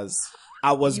 hours,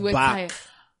 I was back.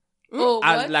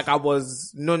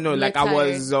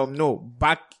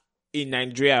 Back in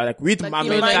Nigeria, like with my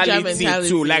mentality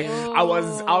too. Like I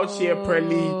was out here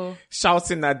probably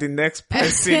shouting at the next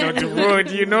person on the road,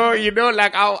 you know,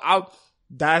 like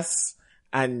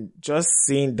And just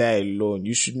seeing that alone,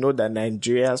 you should know that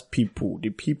Nigeria's people, the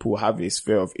people have a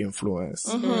sphere of influence.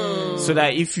 So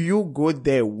that if you go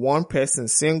there, one person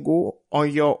single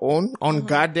on your own,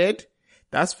 unguarded,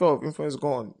 that sphere of influence is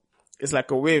gone. It's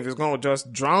like a wave. It's going to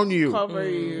just drown you. Cover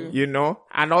you. You know?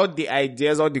 And all the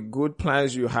ideas, all the good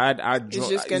plans you had are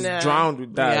drowned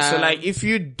with that. Yeah. So like, if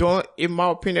you don't, in my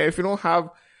opinion, if you don't have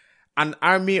an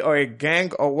army or a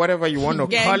gang or whatever you want to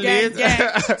call it.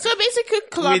 So basically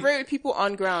collaborate with people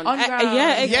on ground.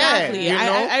 Yeah, exactly. Yeah, you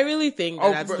know? I really think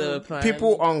that's the plan.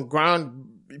 People on ground,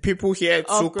 people here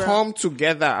to come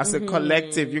together as a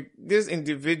collective. These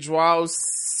individuals,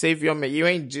 savior me. You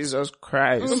ain't Jesus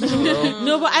Christ.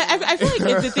 No, but I feel like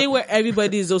it's the thing where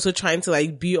everybody is also trying to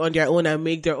like be on their own and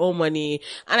make their own money.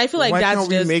 And I feel like Why that's can't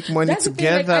we make money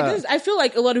together? Like, I feel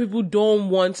like a lot of people don't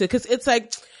want to, cause it's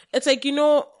like, you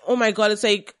know, oh my God, it's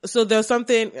like, so there's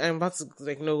something, I'm about to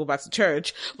like, go back to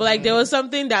church, but like there was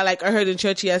something that like I heard in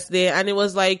church yesterday, and it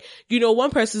was like, you know,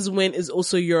 one person's win is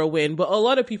also your win, but a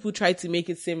lot of people try to make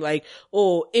it seem like,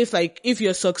 oh, if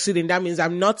you're succeeding, that means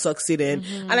I'm not succeeding.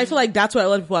 And I feel like that's why a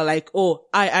lot of people are like, oh,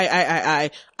 I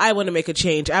want to make a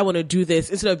change. I want to do this,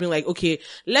 instead of being like, okay,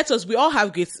 we all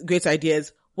have great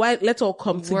ideas. Why let's all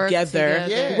come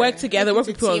together, work together, work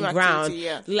with people on ground.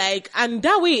 Like, and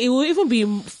that way it will even be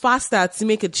faster to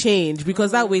make a change,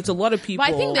 because that way it's a lot of people.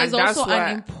 But I think there's also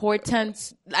an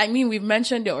important, I mean, we've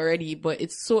mentioned it already, but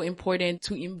it's so important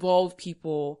to involve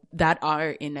people that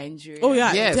are in Nigeria. Oh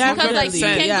yeah, yes, because like you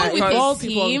can go with all a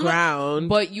people on team, ground,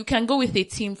 but you can go with a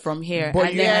team from here.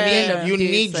 But and then at the end of you the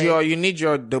day, need it's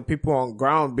like, the people on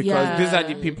ground, because these are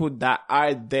the people that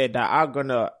are there that are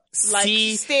gonna like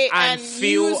see stay and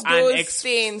feel use and those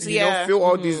things, you know, feel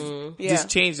all these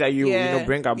change that you know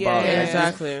bring about.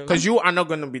 exactly. Because you are not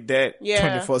going to be there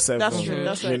 24/7. That's true.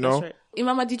 That's right. You know. That's right.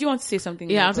 Imama, did you want to say something?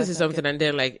 Yeah, I want to say something, and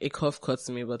then like a cough cuts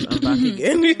me, but I'm back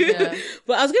again.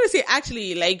 But I was gonna say,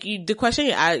 actually, like the question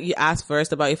you asked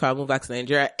first about if I move back to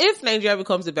Nigeria, if Nigeria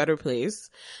becomes a better place,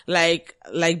 like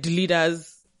the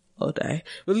leaders all die,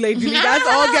 but like the leaders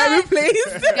all get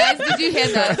replaced. Guys, did you hear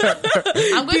that?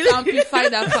 I'm going to amplify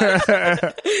that part.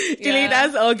 The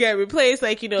leaders all get replaced,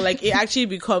 like, you know, like it actually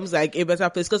becomes like a better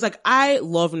place, because like I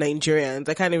love Nigerians,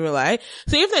 I can't even lie.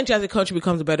 So if Nigeria as a country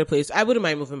becomes a better place, I wouldn't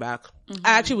mind moving back.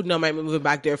 I actually would not mind moving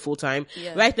back there full time.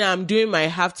 Right now I'm doing my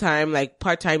half-time, like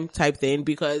part-time type thing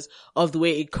because of the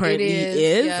way it currently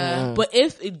is. But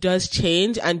if it does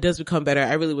change and does become better,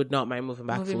 I really would not mind moving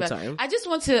back full time. I just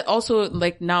want to also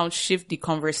like now shift the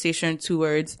conversation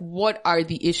towards what are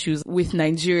the issues with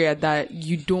Nigeria that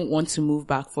you don't want to move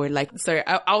back for. Like, sorry,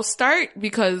 I'll start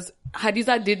because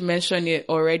Hadiza did mention it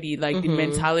already, like the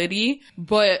mentality,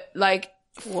 but like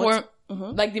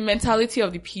like the mentality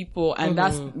of the people, and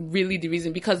that's really the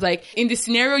reason, because like in the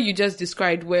scenario you just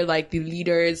described where like the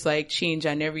leaders like change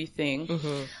and everything,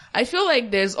 I feel like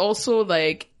there's also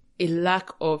like a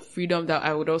lack of freedom that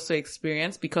I would also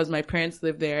experience because my parents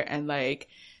live there, and like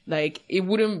it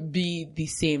wouldn't be the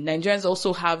same. Nigerians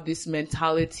also have this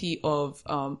mentality of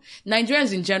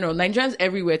Nigerians in general, Nigerians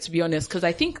everywhere, to be honest, because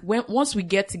I think once we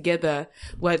get together,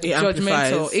 we're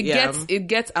judgmental. It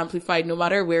gets amplified no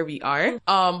matter where we are.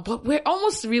 But we're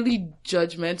almost really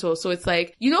judgmental. So it's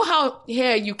like, you know how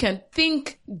here you can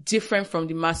think different from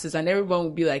the masses and everyone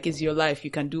will be like, it's your life,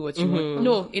 you can do what you want.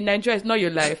 No, in Nigeria it's not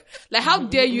your life. Like, how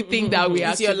dare you think that we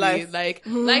actually, your life. Like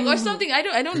or something. I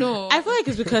don't know. I feel like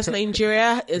it's because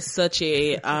Nigeria is such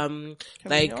a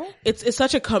like it's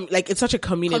such a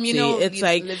community. Communal it's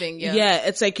like living,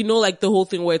 it's like, you know, like the whole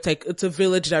thing where it's like it's a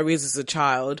village that raises a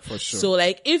child. For sure. So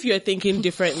like if you're thinking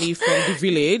differently from the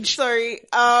village, sorry,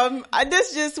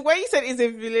 that's just when you said it's a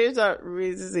village that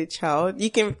raises a child.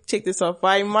 You can check this off. But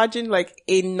I imagine like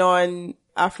a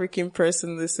non-African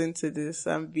person listen to this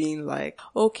and being like,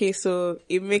 okay, so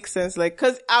it makes sense. Like,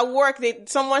 cause at work,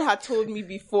 someone had told me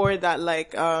before that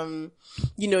like, some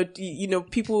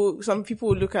people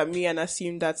will look at me and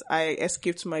assume that I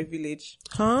escaped my village.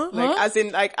 As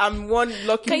in like, I'm one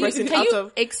lucky person can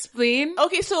you explain?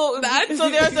 Okay, so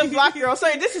there's a black girl.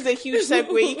 Sorry, this is a huge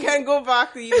segue. You can go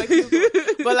back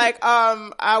but like,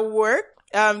 at work,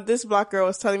 this black girl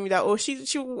was telling me that, I was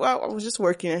just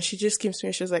working and she just came to me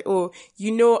and she was like,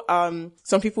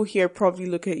 some people here probably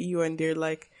look at you and they're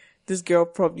like, this girl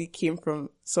probably came from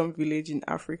some village in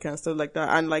Africa and stuff like that.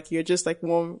 And like, you're just like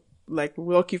one, like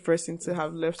lucky person to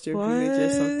have left your village or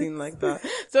something like that.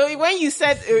 So when you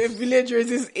said a village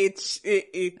raises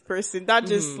a person, that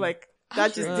just like,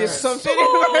 that just did something.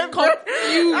 I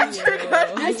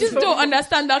just don't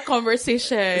understand that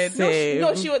conversation.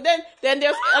 No, then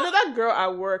there's another girl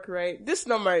at work, right? This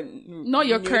number, not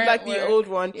your current like work. The old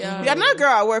one. Yeah. The another girl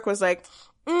at work was like,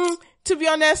 To be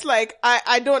honest, like,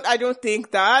 I don't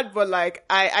think that, but like,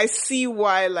 I see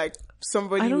why, like,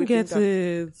 somebody I don't would get think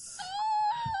that. it.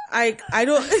 I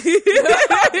don't.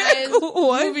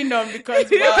 Moving on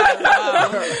because wow.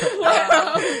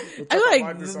 I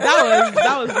like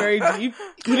that was very deep.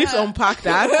 We need to unpack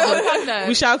that. But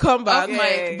we shall come back.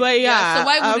 Okay. But yeah. So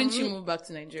why wouldn't you move back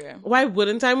to Nigeria? Why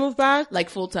wouldn't I move back? Like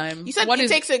full time? You said it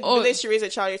takes a village to raise a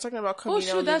child. You're talking about communal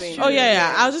true, that's living. true. Oh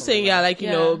yeah. I was just saying, yeah, like, you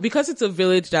Yeah. know, because it's a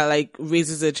village that like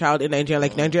raises a child in Nigeria,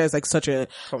 like Nigeria is like such a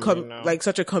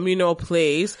communal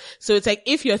place. So it's like,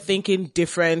 if you're thinking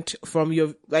different from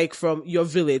your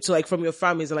village, so like from your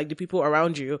families, like the people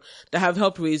around you that have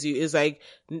helped raise you, is like,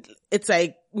 it's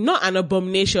like not an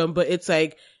abomination, but it's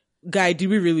like, guy, did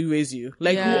we really raise you?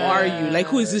 Like, who are you? Like,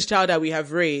 who is this child that we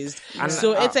have raised? And,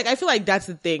 so it's like, I feel like that's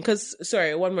the thing. Cause,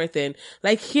 sorry, one more thing.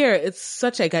 Like here, it's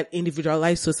such like an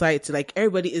individualized society. Like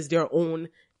everybody is their own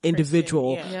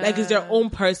individual. Like it's their own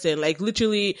person. Like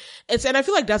literally, and I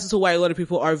feel like that's also why a lot of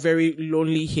people are very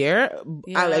lonely here. And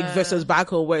like versus back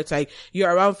home where it's like,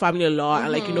 you're around family a lot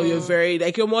and like, you know, you're very,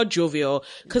 like you're more jovial.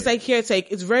 Cause like here, it's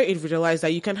like, it's very individualized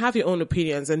that you can have your own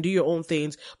opinions and do your own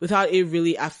things without it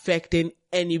really affecting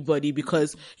anybody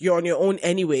because you're on your own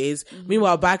anyways.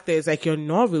 Meanwhile, back there, it's like you're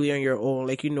not really on your own.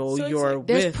 Like, you know, So you're like,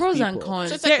 There's with pros people. and cons.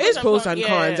 So it's There like is pros and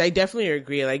cons. Yeah. I definitely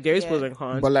agree. Like there is pros and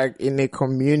cons. But like in a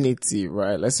community,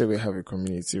 right? Let's say we have a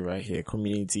community right here,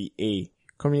 community A.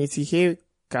 Community A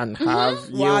can have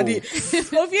Ovie,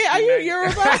 are you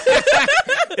Yoruba?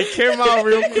 It came out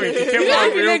real quick.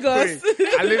 Lagos.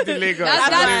 I lived in Lagos.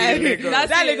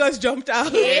 That Lagos jumped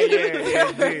out.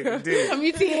 Yeah, did.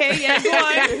 Community here, yeah, go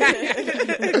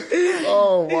on.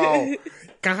 Oh wow.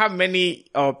 Can have many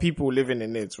people living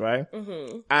in it, right?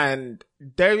 And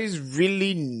there is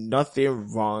really nothing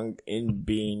wrong in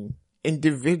being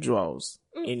individuals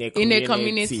in a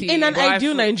community. In an But I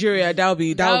ideal feel- Nigeria, that'll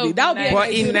be nice.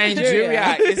 But in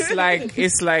Nigeria,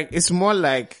 it's more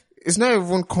like, it's not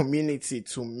even community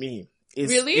to me.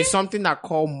 Really? It's something I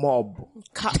call mob.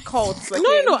 Cults. Like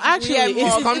No, actually,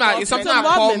 It's something I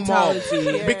mob call mob.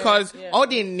 mentality. Because all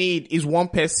they need is one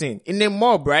person. In a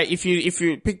mob, right? If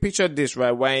you picture this,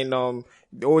 right? We're in,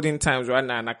 the olden times right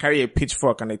now, and I carry a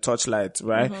pitchfork and a torchlight,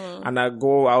 right? And I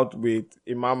go out with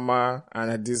Imama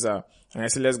and Hadiza, and I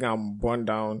say, let's go and burn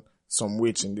down some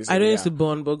witch in this I don't area. used to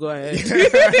burn, but go ahead.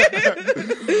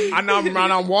 and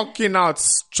I'm walking out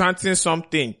chanting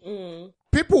something.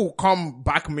 People will come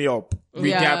back me up with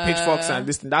their pitchforks and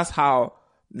this. That's how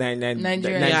Nigeria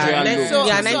looks. So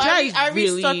Nigeria are is we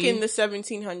really stuck in the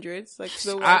 1700s? Like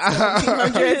the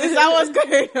 1700s? Is that what's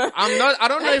going on? I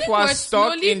don't know if we're we're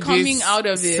stuck slowly in coming this out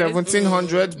of it. 1700s,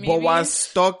 but Maybe. we're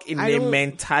stuck in the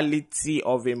mentality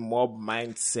of a mob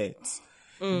mindset.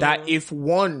 That if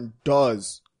one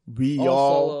does, we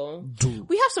all do.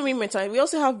 We have so many mentality. We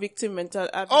also have victim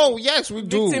mentality. Oh yes, we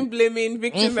do. Victim blaming,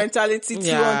 victim mentality too.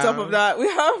 Yeah. On top of that, we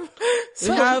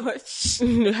have much.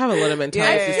 We have a lot of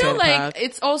mentality. I feel like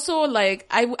it's also like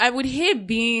I would hate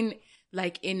being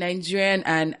like a Nigerian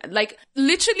and like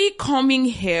literally coming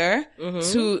here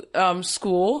to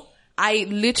school. I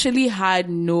literally had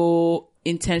no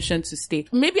intention to stay.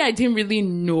 Maybe I didn't really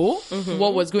know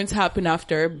what was going to happen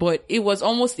after, but it was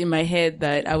almost in my head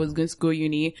that I was going to go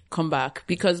uni, come back,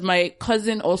 because my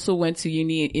cousin also went to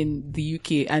uni in the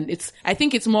UK, and I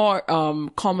think it's more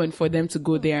common for them to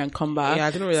go there and come back. Yeah,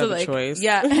 I didn't really have a choice.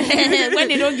 Yeah, when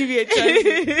they don't give you a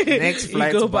choice. Next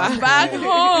flight go Back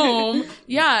home.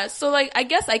 Yeah. So like, I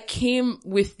guess I came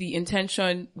with the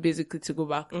intention basically to go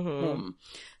back home.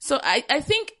 So I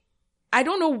think, I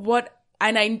don't know what,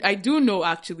 and I do know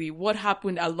actually what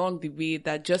happened along the way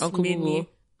that just Uncle made Boo me.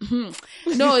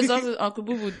 No, it's also Uncle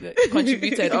Boo Boo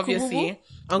contributed, obviously.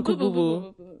 Uncle Boo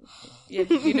Boo. Yeah,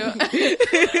 you know.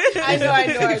 I know.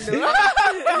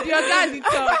 Your guy is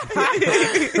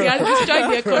tough. He has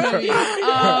destroyed the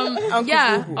economy.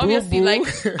 Yeah, obviously, like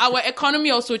our economy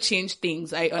also changed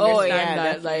things. I understand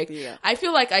that. Like, I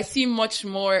feel like I see much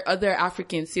more other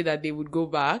Africans say that they would go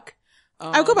back.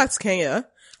 I'll go back to Kenya.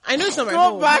 I know it's not my Go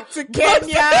home. back to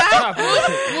Kenya.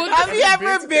 Have you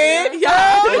ever been?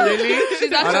 Yeah. Really?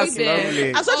 She's actually there.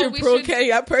 Lovely. I'm such a we pro should-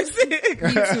 Kenya person.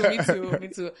 Me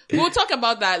too. We'll talk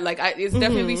about that. Like, it's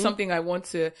definitely something I want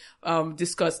to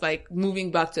discuss, like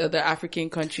moving back to other African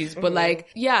countries. But like,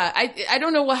 yeah, I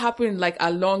don't know what happened like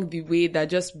along the way that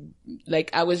just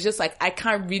like I was just like I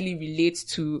can't really relate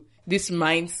to this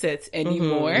mindset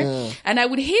anymore. And I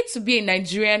would hate to be a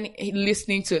Nigerian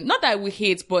listening to, not that I would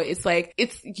hate, but it's like,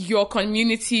 it's your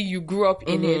community, you grew up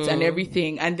in it and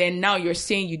everything. And then now you're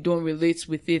saying you don't relate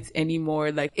with it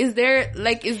anymore. Like, is there,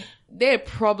 like, there a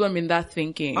problem in that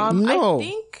thinking? No. I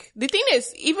think the thing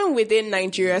is, even within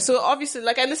Nigeria, so obviously,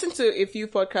 like I listened to a few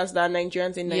podcasts that are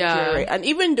Nigerians in Nigeria, right? And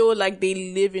even though like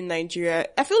they live in Nigeria,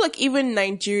 I feel like even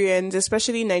Nigerians,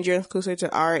 especially Nigerians closer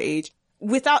to our age,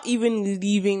 without even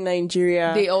leaving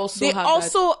Nigeria, they also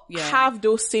have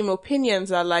those same opinions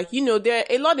that, like, you know, there are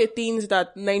a lot of things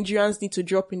that Nigerians need to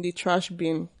drop in the trash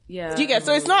bin. Yeah. Do you get?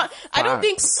 So it's not, I don't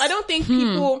think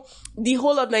people, the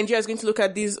whole of Nigeria is going to look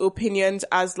at these opinions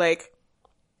as like,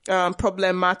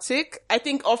 problematic. I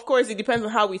think, of course, it depends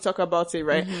on how we talk about it,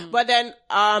 right? But then,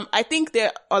 I think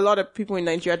there are a lot of people in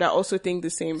Nigeria that also think the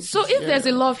same. So if there's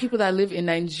a lot of people that live in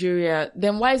Nigeria,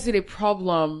 then why is it a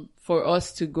problem for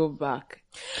us to go back?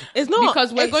 It's not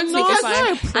because we're going to make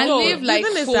it fine and live like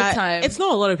full time. It's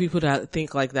not a lot of people that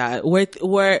think like that.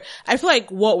 We're I feel like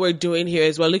what we're doing here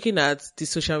is we're looking at the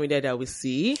social media that we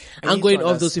see and going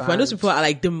off those people. And those people are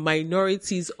like the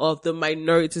minorities of the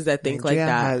minorities that think Nigeria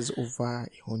like that. Has over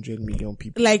 100 million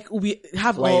people. Like we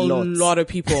have a lot of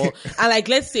people. And like,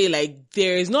 let's say like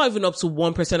there is not even up to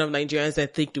 1% of Nigerians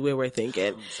that think the way we're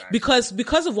thinking. Exactly.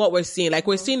 Because of what we're seeing. Like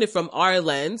we're seeing it from our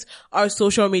lens, our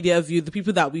social media view, the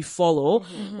people that we follow.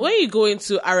 When you go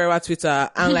into Arewa Twitter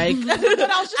and like, and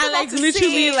like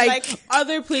literally like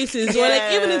other places or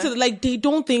like even into like they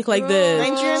don't think like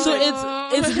this. So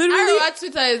it's literally Arewa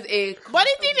Twitter is a. But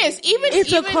the thing is,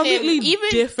 it's a completely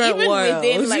different world.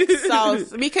 Within like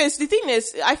South, because the thing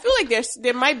is, I feel like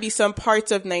there might be some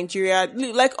parts of Nigeria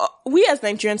like we as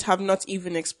Nigerians have not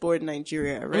even explored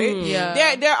Nigeria, right?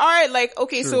 Yeah. There are like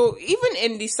so even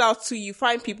in the South too, you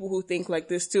find people who think like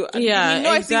this too. Yeah, you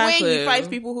know, exactly. It's the way you find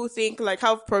people who think like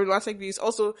have problematic views.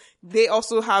 Also, they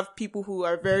also have people who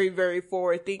are very, very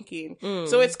forward thinking.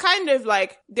 So it's kind of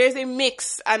like there's a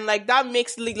mix, and like that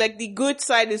mix, like the good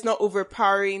side is not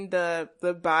overpowering the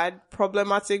bad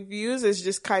problematic views. It's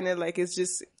just kind of like it's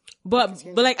just. But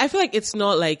like, I feel like it's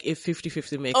not like a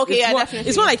 50-50 mix. Okay, definitely.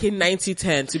 It's more like a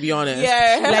 90-10, to be honest.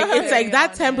 Yeah. Like, it's like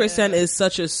that 10% is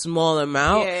such a small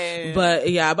amount. Yeah. But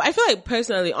I feel like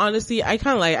personally, honestly, I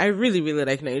can't lie. I really, really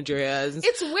like Nigerians.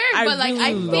 It's weird, but like,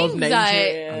 I think that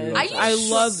I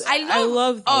love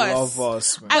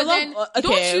us. Man. I love, okay.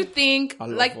 Don't you think,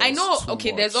 like, I know,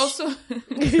 okay, there's also. No,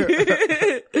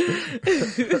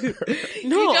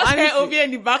 I hear Ovie in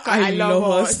the back. I love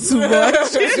us too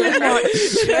much.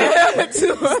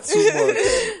 Too much.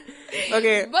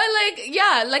 Okay. But like,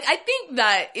 yeah, like I think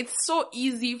that it's so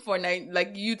easy for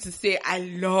like you to say, I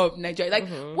love Nigeria. Like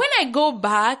when I go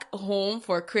back home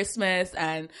for Christmas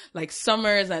and like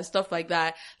summers and stuff like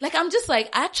that, like I'm just like,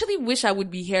 I actually wish I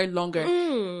would be here longer.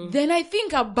 Then I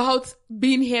think about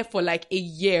being here for like a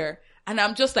year. And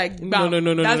I'm just like, no,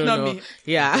 that's not me.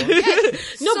 Yeah.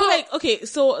 No, but like, okay,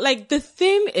 so like the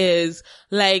thing is,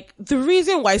 like the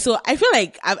reason why, so I feel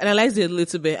like I've analyzed it a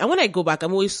little bit, and when I go back,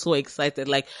 I'm always so excited.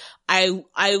 Like,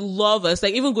 I love us,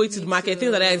 like even going to the market,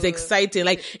 things like that is exciting.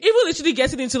 Like even literally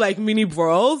getting into like mini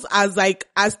brawls, as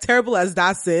terrible as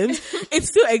that seems, it's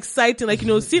still exciting. Like, you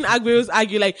know, seeing Agberos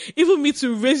argue, like even me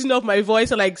to raising up my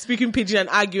voice and like speaking pidgin and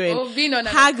arguing, being on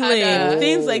haggling,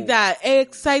 things like that. It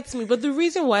excites me. But the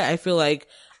reason why I feel like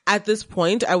at this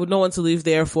point, I would not want to live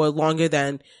there for longer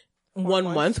than 1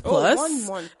 month plus. 1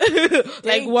 month.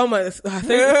 Like 1 month.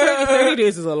 30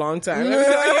 days is a long time.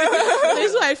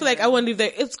 That's why I feel like I won't live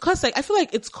there. It's cause like, I feel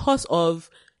like it's cause of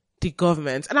the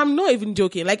government. And I'm not even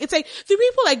joking. Like, it's like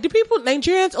the people,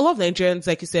 Nigerians, a lot of Nigerians,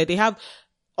 like you said, they have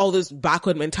all this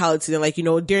backward mentality and like, you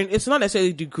know, it's not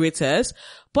necessarily the greatest,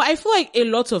 but I feel like a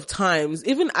lot of times,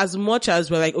 even as much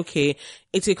as we're like, okay,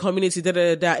 it's a community,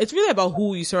 it's really about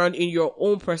who you surround in your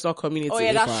own personal community. Oh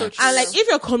yeah, that's so true. And like, if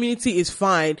your community is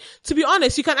fine, to be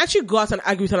honest, you can actually go out and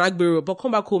argue with an Agbero, but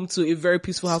come back home to a very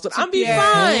peaceful household and be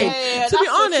fine. Yeah, to be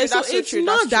honest, so it's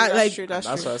not that like, that's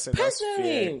what I said.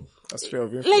 personally, that's fear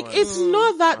of influence. like, it's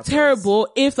not that terrible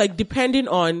if like, depending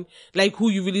on like who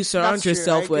you really surround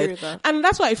yourself with. And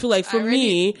that's why I feel like for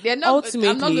me, ultimately,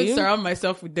 I'm not going to surround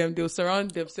myself with them. They'll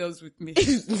surround themselves with me.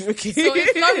 Okay. So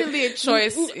it's not really a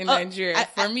choice in Nigeria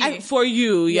for me. For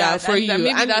you, for you.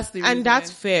 Maybe that's the reason. And that's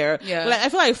fair. Yeah. But like, I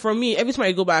feel like for me, every time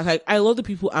I go back, like, I love the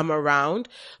people I'm around.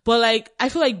 But like, I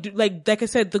feel like I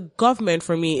said, the government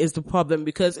for me is the problem,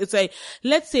 because it's like,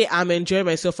 let's say I'm enjoying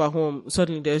myself at home.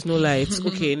 Suddenly there's no lights.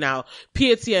 Okay, now,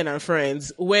 PATN and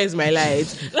friends, where's my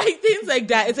lights? Like things like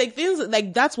that. It's like things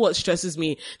like, that's what stresses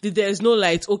me. That there's no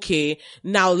lights. Okay.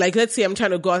 Now, like, let's say I'm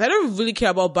trying to go out. I don't really care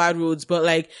about bad roads, but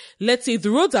like, let's say the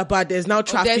roads are bad. There's now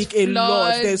traffic a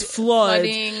lot. There's floods,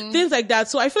 things like that.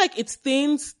 So I feel like it's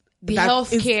things. The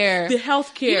healthcare.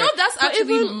 You know, that's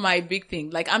actually my big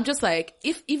thing. Like, I'm just like,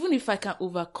 even if I can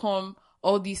overcome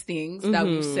all these things that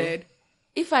we've said,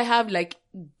 if I have like,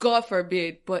 God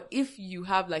forbid, but if you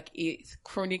have like a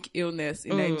chronic illness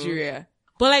in Nigeria,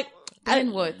 but like,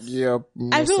 then what? Yeah,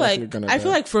 I feel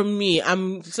like for me,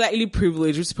 I'm slightly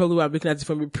privileged, which is probably why I'm looking at it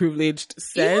from a privileged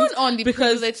sense. Even on the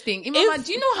privilege thing, Imama,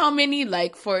 do you know how many,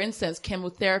 like, for instance,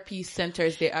 chemotherapy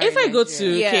centers there are? If I go to,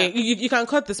 Yeah. okay, you can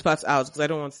cut this part out because I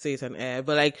don't want to say it on air,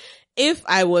 but like, if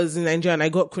I was in Nigeria and I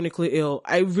got chronically ill,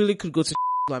 I really could go to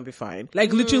and be fine.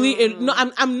 Like literally, no,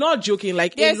 I'm not joking.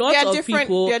 Like Yes, a lot of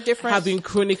people they're different. have been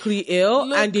chronically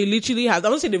ill and they literally have, I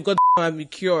won't say they've got and be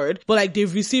cured, but like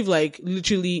they've received like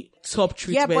literally top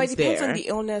treatments Yeah, but it depends there. on the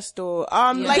illness though.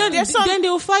 Like then, there's some, then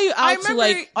they'll fly you I out to remember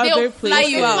like they'll other fly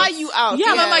places. you they out. fly you out.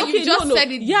 Yeah, Mama, okay, you just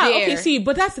said it Yeah, there. okay, see,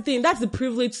 but that's the thing. That's the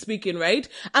privilege speaking, right?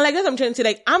 And like that's what I'm trying to say.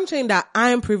 Like I'm saying that I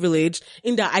am privileged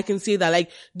in that I can say that like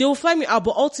they'll fly me out,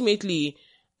 but ultimately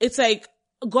it's like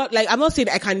God, like I'm not saying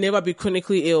I can never be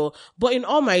chronically ill, but in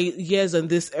all my years on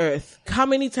this earth, how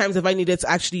many times have I needed to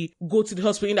actually go to the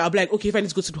hospital? You know, I'll be like, okay, if I need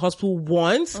to go to the hospital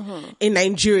once in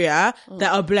Nigeria,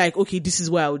 that I'll be like, okay, this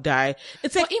is where I'll die.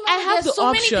 It's like But Imam, I have there's the so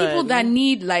option. many people that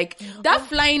need like that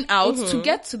flying out to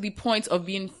get to the point of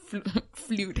being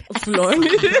flued Flown.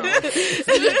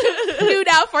 flued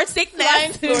out for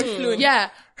sickness.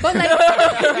 Yeah. But like,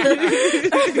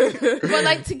 but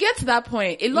like to get to that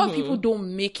point, a lot of people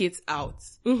don't make it out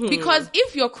because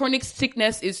if your chronic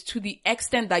sickness is to the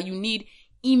extent that you need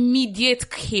immediate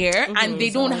care and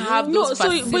they don't have those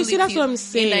facilities but see, that's what I'm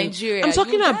saying. in Nigeria. I'm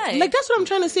talking you about, die. like, that's what I'm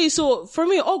trying to say. So for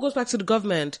me, it all goes back to the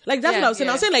government. Like, that's what I was saying.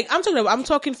 I was saying, like, I'm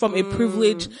talking from a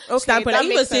privileged standpoint. that I'm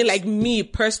even makes saying, sense. like, me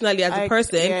personally as a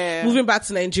person, yeah. moving back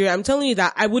to Nigeria, I'm telling you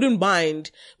that I wouldn't mind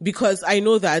because I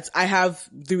know that I have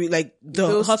the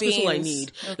Those hospital I things.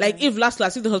 need. Like, if if the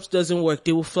hospital doesn't work,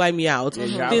 they will fly me out.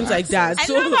 Things like that. I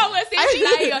So, love how we're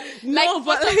saying fly. No, Like,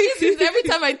 but for some reasons, every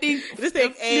time I think Just they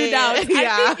like, flew down, I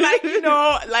think like, you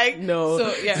know, like, no.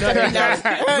 so yeah.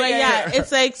 But yeah,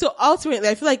 it's like, so ultimately,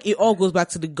 I feel like it all goes back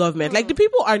to the government. Like, the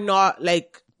people are not,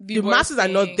 like, the worst masses are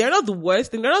not, thing. they're not the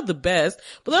worst thing, they're not the best,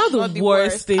 but they're not the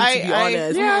worst thing, to be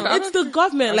honest. Yeah, it's the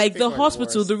government, like, the think we're the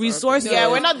hospital, worst. the resources. Yeah,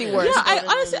 we're not the worst. Yeah, I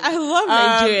honestly, I love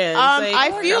Nigerians. Like,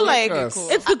 I feel like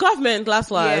it's the government, last.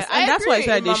 Yeah, And that's why I agree,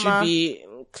 said they should Mama. be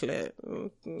clear.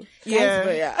 Yeah.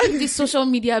 But yeah. If the social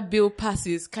media bill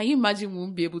passes, can you imagine we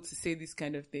won't be able to say these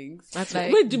kind of things? Like,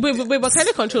 Wait, but can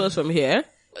they control us from here?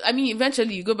 I mean,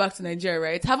 eventually you go back to Nigeria,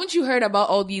 right? Haven't you heard about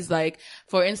all these, like,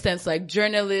 for instance, like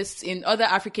journalists in other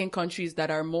African countries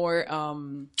that are more,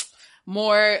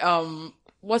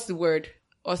 what's the word?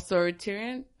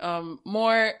 Authoritarian?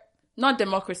 More, not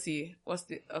democracy. What's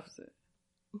the opposite?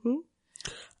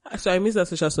 So I missed that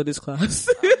social studies class.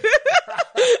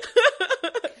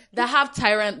 That have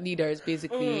tyrant leaders,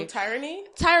 basically.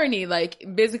 Tyranny? Like,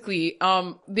 basically,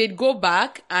 they'd go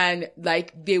back and,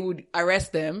 like, they would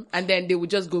arrest them and then they would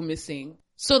just go missing.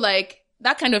 So, like,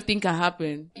 that kind of thing can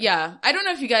happen. Yeah. I don't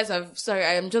know if you guys have, sorry,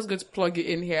 I am just going to plug it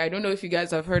in here. I don't know if you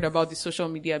guys have heard about the social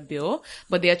media bill,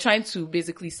 but they are trying to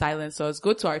basically silence us.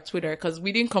 Go to our Twitter because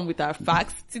we didn't come with our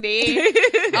facts today.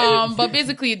 But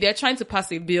basically they're trying to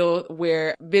pass a bill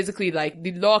where basically like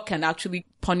the law can actually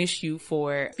punish you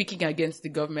for speaking against the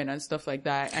government and stuff like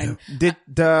that. And Did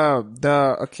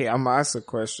okay, I'm gonna ask a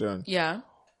question. yeah.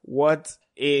 What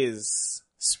is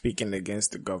speaking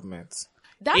against the government?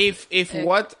 That's, If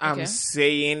what I'm okay.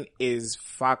 saying is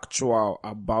factual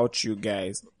about you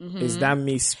guys, is that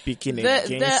me speaking against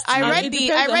you? I read It the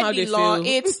depends on how they law.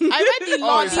 feel. I read the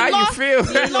law. Oh, it's how you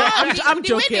feel. I'm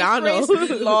joking, I know.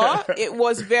 The law, it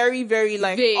was very, very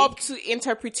like Vague. up to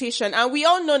interpretation. And we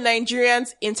all know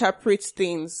Nigerians interpret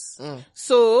things.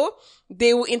 So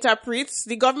they will interpret,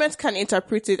 the government can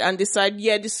interpret it and decide,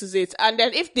 yeah, this is it. And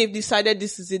then if they've decided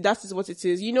this is it, that is what it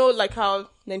is. You know, like how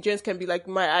Nigerians can be like,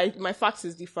 my facts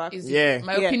is the fact.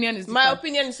 my opinion is the my fact.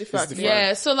 opinion is the fact.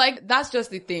 Yeah, so like that's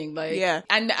just the thing, like Yeah.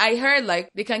 and I heard like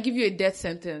they can give you a death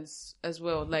sentence as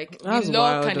well. Like That's the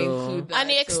law wild, can though. include that.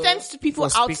 And it so- extends to people For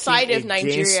speaking outside of against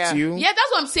Nigeria. you? Yeah,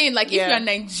 that's what I'm saying. Like, Yeah. if you're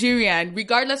Nigerian,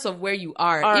 regardless of where you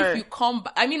are, if you come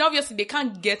back, I mean, obviously they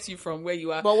can't get you from where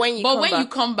you are. But when you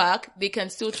come back- they can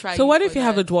still try. So what for if you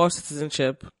have that. a dual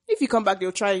citizenship? If you come back,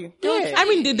 they'll try you. Yeah. I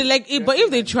mean, they like, but if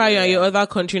they try and your other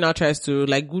country now tries to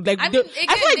like I mean, I feel again,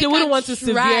 like they they wouldn't can want to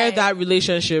sever try. that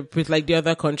relationship with like the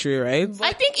other country, right?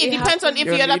 I think it it depends has on to- if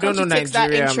You the other don't know country takes that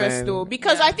Nigeria, interest man. though.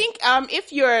 Because I think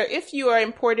if you are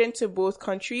important to both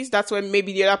countries, that's when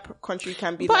maybe the other country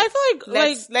can be But like, I feel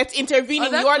like let's intervene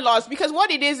in that- your laws. Because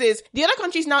what it is the other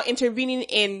country is now intervening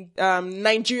in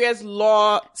Nigeria's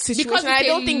law situation. Because And I it's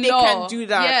don't a think law. they can do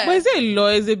that. Yeah. But is it a law?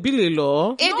 Is it bill a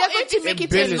law? If they're going to make it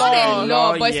bill a is not a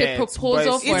law, but it's a yet,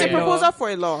 proposal but for It's a law. proposal for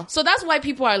a law. So that's why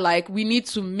people are like, we need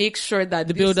to make sure that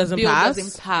The bill doesn't pass?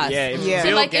 Yeah, if Yeah. the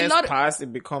bill So, like, a gets lot- passed,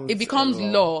 it becomes it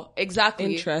law.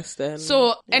 Exactly. Interesting.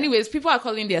 So anyways, people are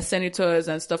calling their senators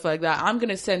and stuff like that. I'm going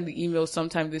to send the email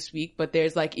sometime this week, but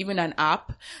there's like even an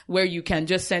app where you can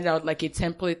just send out like a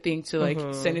template thing to like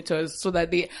senators so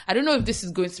that I don't know if this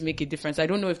is going to make a difference. I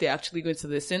don't know if they're actually going to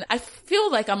listen. I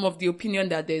feel like I'm of the opinion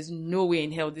that there's no way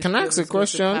in hell this Can I bill ask a is going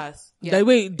to question? pass. Yeah. Like,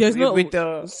 wait, there's no... with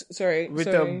the Sorry. with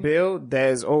the bill,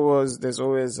 there's always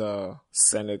a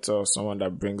senator or someone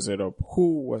that brings it up.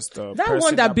 Who was the That person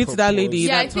one that beat that proposed? lady.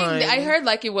 Yeah, I that think time. I heard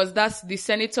like it was the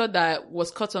senator that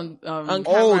was caught on On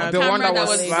Oh, camera. the one camera that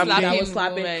was slapping. That was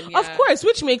slapping. women, yeah. Of course,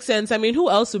 which makes sense. I mean, who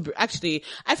else would... Actually,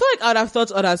 I feel like I'd have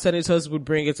thought other senators would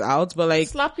bring it out, but like...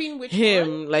 Slapping which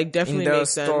him, like, definitely In the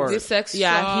makes store. sense. the sex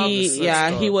Yeah,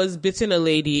 shop. he was beating a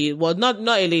lady. Well, not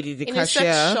a lady, the in cashier.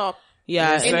 a sex shop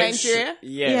Yeah. in Nigeria?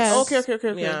 Yes.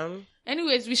 Okay. Yeah.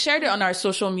 Anyways, we shared it on our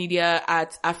social media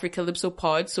at Africalypso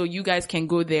Pod, so you guys can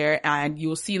go there and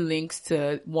you'll see links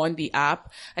to the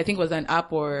app. I think it was an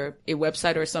app or a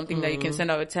website or something that you can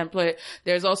send out a template.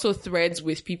 There's also threads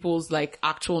with people's like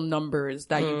actual numbers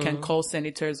that you can call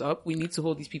senators up. We need to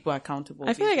hold these people accountable.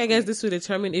 I feel like I guess this will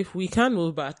determine if we can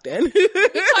move back then.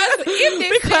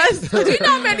 because Do you know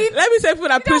how many? Let me say, for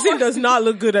that prison does not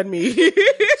look good on me. do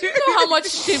you know how much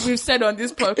shit we've said on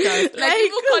this podcast? Like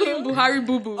people calling Buhari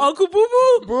Boo Boo. Uncle Boo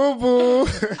Boo. Boo boo.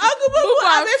 Uncle Boo Boo,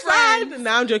 I'm a friend. friend.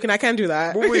 Nah, I'm joking. I can't do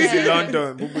that. Boo boo is in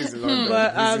London. Boo boo is in London.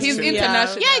 But, He's yeah.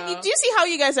 international. Yeah, do you see how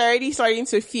you guys are already starting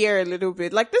to fear a little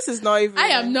bit? Like, this is not even... I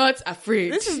am not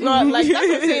afraid. This is not, like, that's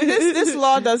what I'm saying. This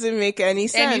law doesn't make any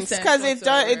sense. sense Because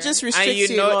whatsoever. it just restricts And you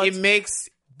you a know, lot. it makes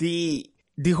the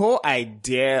whole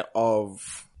idea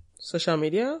of Social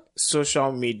media?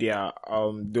 social media,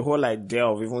 the whole idea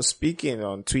of even speaking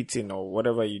on tweeting or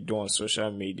whatever you do on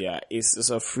social media is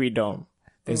a freedom.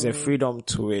 There's a freedom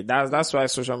to it. That's why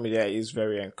social media is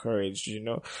very encouraged, you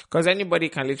know, because anybody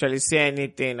can literally say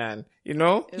anything and, you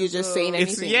know, You're just saying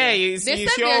it's, anything. it's They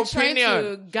it's said your they're opinion.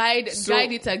 trying to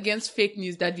guide it against fake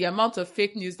news, that the amount of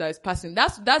fake news that is passing,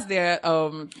 that's their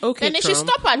Okay, Then they should Trump.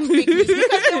 stop at fake news,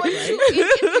 because there were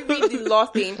if you read the law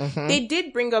thing, they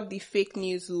did bring up the fake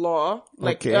news law,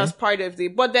 like Okay. as part of the,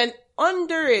 but then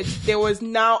under it, there was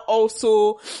now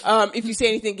also, if you say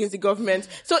anything against the government.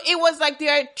 So it was like they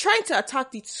are trying to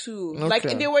attack the two. Like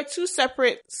Okay. there were two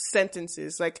separate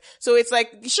sentences. Like, so it's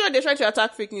like, sure, they're trying to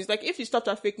attack fake news. Like, if you stopped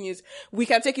at fake news, we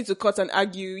can take it to court and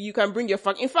argue. You can bring your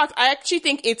fact. In fact, I actually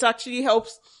think it actually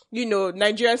helps, you know,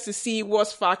 Nigerians to see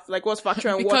what's fact, like what's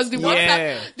factual and because what's the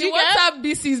Yeah. WhatsApp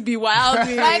BCs be wild.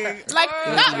 like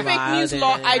that fake news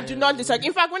law, I do not disagree.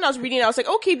 In fact, when I was reading, I was like,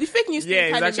 okay, the fake news Yeah, thing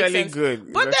it's kind of makes actually sense. good.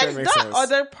 It But actually then makes that sense.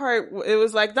 other part, it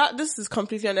was like that. This is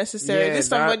completely unnecessary. Yeah,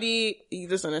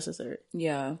 This unnecessary.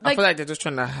 Yeah. I feel like they're just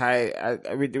trying to hide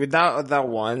with that other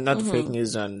one, not fake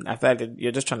news, and I feel like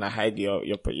you're just trying to hide your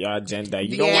agenda.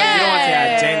 You don't want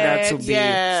your agenda to be To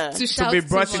Yeah. shout to be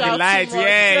brought too in much. the light. too much.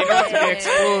 Yeah, you don't want to be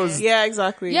exposed. Yeah,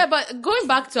 exactly. Yeah, but going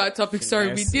back to our topic, sorry,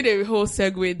 we Yes. did a whole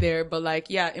segue there, but like,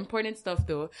 yeah, important stuff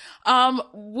though.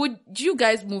 Would you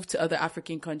guys move to other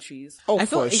African countries? Oh, I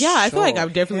feel, for I feel like sure.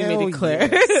 I've definitely made it Hell clear.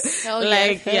 yes. Hell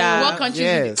Like, yes. yeah. What countries?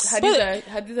 Yes.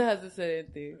 Hadiza hasn't said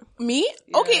anything. Me?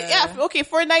 Okay, yeah, okay.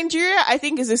 For Nigeria, I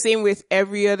think it's the same with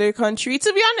every other country.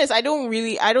 To be honest, I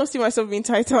don't see myself being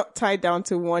tied down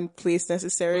to one place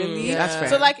necessarily. Yeah. That's fair.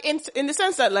 So like, in the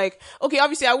sense that like, okay,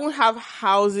 obviously I won't have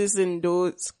houses in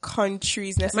those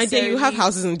countries My necessarily. dear, you have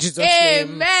houses in Jesus'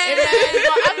 Amen. name.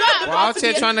 We're out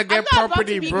here trying to get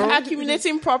property, bro.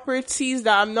 Accumulating properties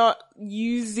that I'm not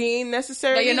using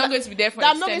necessarily. That you're not going to be there for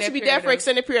that I'm not going to be there for extended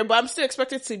extended period, but I'm still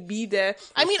expected to be there.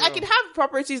 I mean, I could have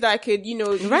properties that I could, you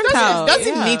know, Rent out.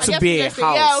 Doesn't Yeah. need to I be a guess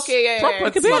house. Yeah, okay, yeah. Property.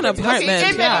 It could be an Properties. apartment.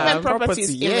 Okay, Yeah. amen properties.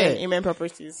 Property, yeah. Amen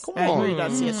properties. Come I agree on. with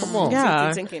that, yes. Come on.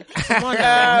 Yeah. Thinking.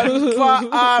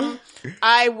 But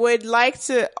I would like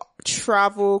to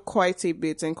travel quite a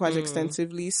bit and quite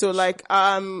extensively. So like,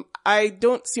 I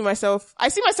see myself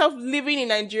living in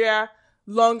Nigeria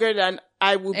longer than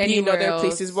I would be in Anywhere other else.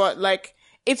 places, but like,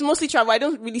 it's mostly travel. I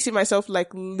don't really see myself like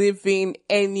living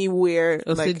anywhere. It's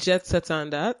a Like, jet set on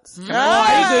that. Can I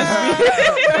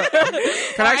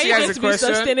Are ask you you going guys to a be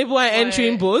question? sustainable and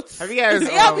entering boats? Have you guys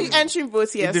yeah, I'll be entering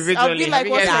boats, yes. I'll individually? be like, have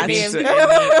you what's guys your been name? to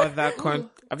any other country?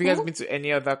 Have you guys been to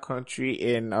any other country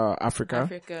in Africa?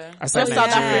 Africa. Aside Just South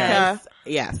Nigeria? Africa.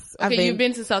 Yes. Okay, you've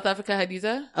been to South Africa,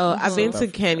 Hadiza? Oh, I've been to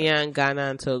Kenya and Ghana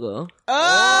and Togo.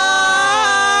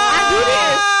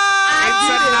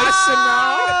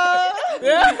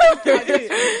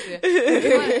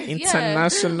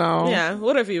 International. Yeah.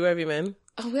 What have you been?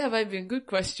 Where have I been? Good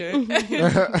question.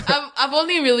 I've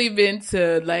only really been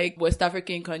to like West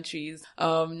African countries,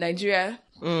 Nigeria,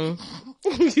 Benin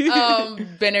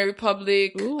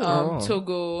Republic,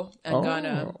 Togo, and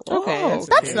Ghana. Okay.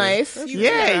 That's nice.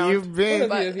 You've been.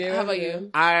 But how about you?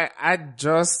 I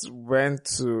just went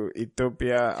to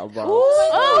Ethiopia about.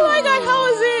 Oh my God, how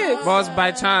was it? But it was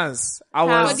by chance. I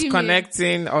What was do you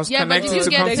connecting. I was Yeah, but connecting did you to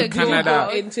get come to to go Canada.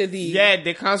 out? Into the Yeah,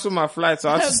 they canceled my flight, so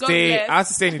I had to God stay. bless. I had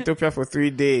to stay in Ethiopia for 3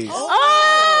 days.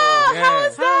 Oh, Yeah. how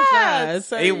was that?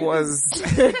 How's It was.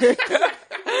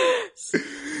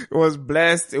 It was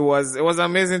blessed. It was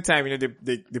amazing time. You know,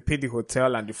 they paid the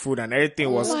hotel and the food and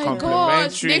everything was Oh my gosh,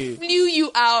 complimentary. they flew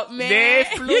you out, man. They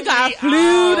flew You got me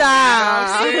flew out.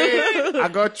 down. I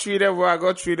got treated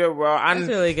well. And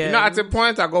really good. you know, at a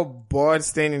point I got bored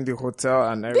staying in the hotel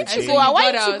and everything. Did you go out?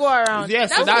 Why did you go around? Yeah,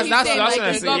 so That's what that's he's saying, what like, I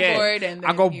you said. got Yeah. bored and I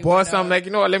then got you bored, went so I'm out. like,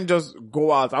 you know what, let me just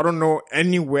go out. I don't know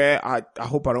anywhere. I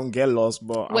hope I don't get lost,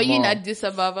 but Were I'm you in all- Addis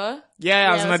Ababa? Yeah,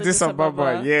 I was Yeah, in I was in Addis Ababa.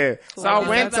 Ababa. Yeah. So I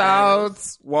went out,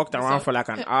 walked around for like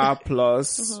an hour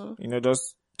plus, you know,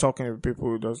 just talking to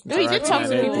people. Just you did interacting talk and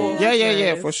to everything. people.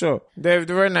 Yeah, for sure. They're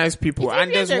very nice people.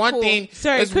 And there's Ethiopians are one cool. thing.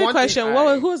 Sorry, there's quick one thing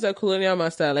question. Who was the colonial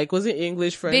master? Like, was it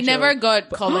English, French? They never or- got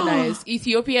colonized.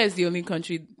 Ethiopia is the only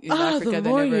country in Africa the that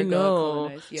more never you got know.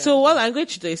 colonized. Yeah. So what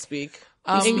language do they speak?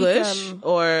 English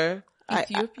or?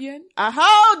 Ethiopian?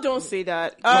 How? Don't say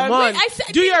that. Come on, wait, I said,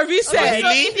 do your research. so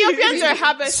Ethiopians are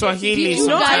Habesha. Swahili you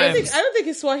No, I don't sometimes. think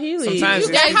it's Swahili. Sometimes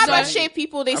They're guys don't- Habesha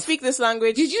people. They speak this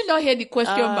language. Did you not hear the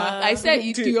question back? I said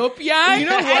Ethiopian. You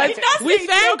know what? We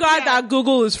thank God that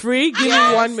Google is free. Give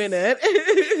me 1 minute.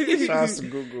 Shout out to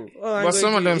Google. I'm But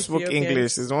some going of to them spoke Ethiopian.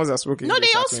 English. It's the ones that spoke No,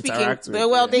 English they all that to speak interact English.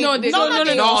 with. Well, they No, they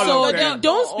don't. No. all So of they them.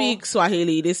 don't speak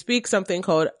Swahili. They speak something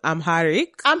called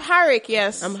Amharic. Amharic,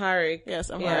 yes. Amharic. Yes,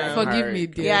 Yeah. Amharic. Forgive me,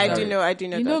 dear. Yeah, I do Sorry. know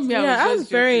You know that. me, I Yeah, that was was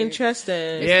just very joking.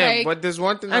 interesting. Yeah, like- but there's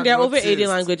one thing And there are over 80 noticed.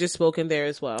 languages spoken there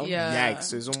as well. Yeah. Yikes.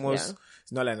 So it's almost,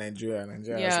 it's not like Nigeria.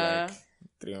 Nigeria Yeah. is like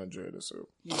 300 or so.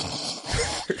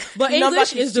 But Number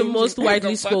English is the changing. most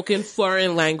widely spoken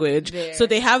foreign language. There. So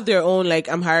they have their own like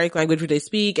Amharic language which they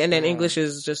speak, and then English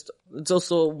is just, it's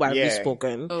also widely Yeah.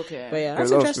 spoken. Okay. But yeah, A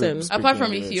that's lot of interesting. people speak Apart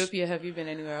from English. Ethiopia, have you been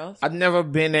anywhere else? I've never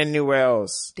been anywhere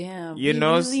else. Damn. You we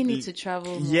know, really need to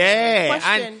travel more. Yeah.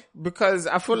 Question. And because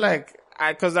I feel like,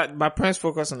 cause my parents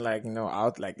focus on like, you know,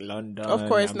 out like London. Of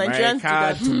course, America, Nigerians do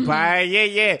that.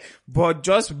 Dubai. Yeah. But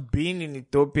just being in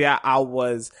Ethiopia, that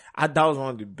was one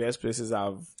of the best places that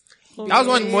was one of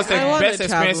the most I wanna best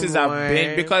travel experiences I've more.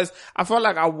 been, because I felt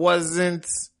like I wasn't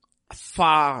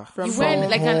far You from went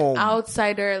like home. an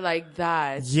outsider like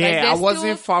that. Yeah, Like, I there's wasn't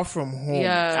still- far from home.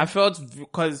 Yeah. I felt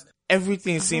because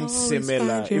everything seemed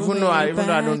similar. find your Even though I way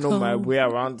don't know my back way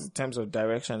around in terms of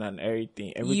direction and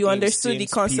everything. Everything understood the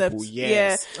seems concept. People,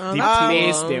 yes. Yeah. The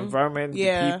place, the environment,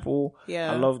 Yeah. the people.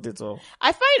 Yeah. I loved it all.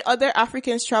 I find other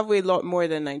Africans travel a lot more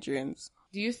than Nigerians.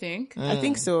 Do you think? I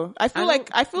think so. I feel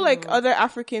like other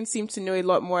Africans seem to know a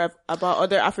lot more about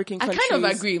other African I countries. kind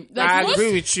of agree. Like, I most-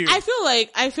 agree with you. I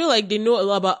feel like they know a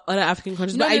lot about other African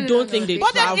countries, but I don't think they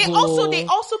But then travel. they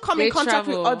also come in They contact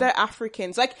travel. with other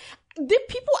Africans. Like the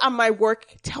people at my work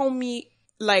tell me,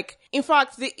 like, in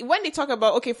fact, when they talk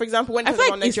about, okay, for example, when they I talk feel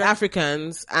about like East Nigeria,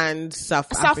 Africans and South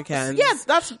Africans. yes,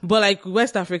 that's But like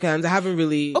West Africans, I haven't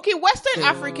really. okay. Western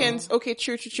Africans, okay,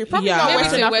 true. Probably Yeah. not Maybe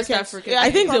Western say Africans. West African. Yeah,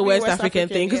 I think the probably West African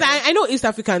thing, because yeah. I know East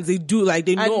Africans, they do like,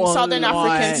 they know a Southern lot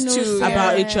Africans too,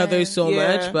 about yeah. each other so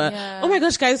Yeah. much. But Yeah. oh my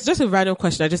gosh, guys, just a random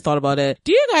question. I just thought about it.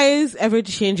 Do you guys ever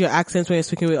change your accents when you're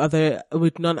speaking with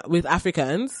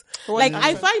Africans? Like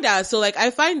I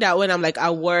find that when I'm like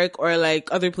at work or like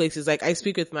other places, like I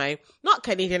speak with my not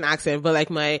Canadian accent, but like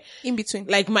my in between.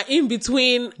 like my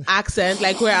in-between accent,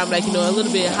 like where I'm like, you know, a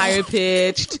little bit higher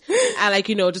pitched and like,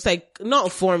 you know, just like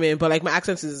not forming, but like my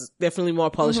accent is definitely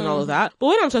more polished and all of that. But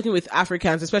when I'm talking with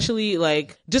Africans, especially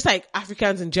like, just like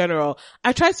Africans in general,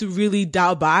 I try to really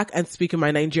dial back and speak in my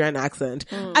Nigerian accent.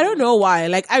 I don't know why.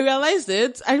 Like I realized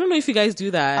it. I don't know if you guys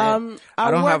do that.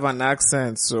 I don't have an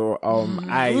accent, so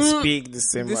I speak the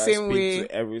same way I speak way.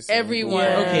 to every single Everyone.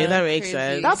 Yeah. Okay, that makes Crazy.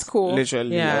 sense. That's cool.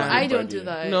 Literally. Yeah. I don't everybody. do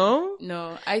that. No?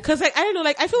 No. Cause like, I don't know,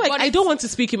 like, I feel like But I it's- don't want to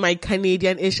speak in my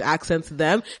Canadian-ish accent to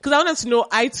them. Cause I want them to know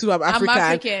I too am African.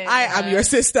 African, I am yeah. your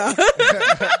sister.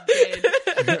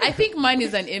 I think mine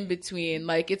is an in-between.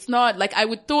 Like, it's not, like, I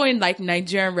would throw in, like,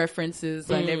 Nigerian references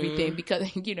and everything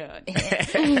because, you know.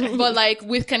 But, like,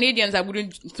 with Canadians, I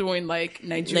wouldn't throw in, like,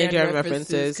 Nigerian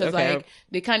references. Because, okay. like,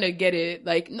 they kind of get it.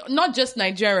 Like, not just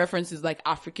Nigerian references, like,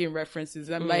 African references.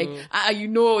 I'm like, you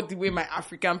know the way my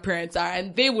African parents are,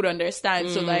 and they would understand.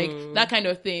 So, like, that kind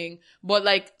of thing. But,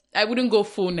 like, I wouldn't go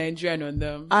full Nigerian on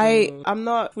them. I'm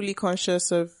not fully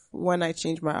conscious of when I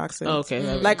change my accent. Okay.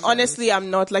 that Like makes honestly, I'm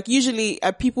not like usually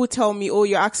people tell me, "Oh,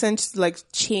 your accent like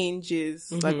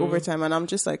changes like over time," and I'm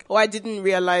just like, "Oh, I didn't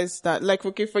realize that." Like,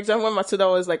 okay, for example, when Matilda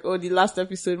was like, "Oh, the last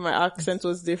episode my accent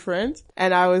was different,"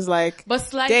 and I was like, But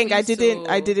slightly "Dang, I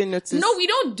didn't notice." No, we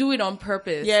don't do it on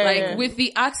purpose. Yeah, like yeah. with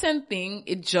the accent thing,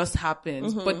 it just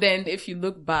happens. But then if you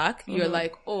look back, you're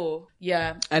like, oh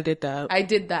yeah, I did that. I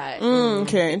did that.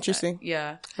 Okay, interesting.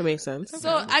 Yeah. That makes sense. So,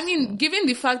 I mean, given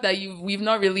the fact that we've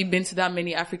not really been to that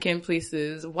many African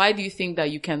places, why do you think that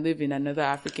you can live in another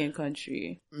African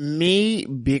country? Me,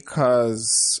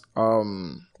 because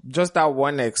just that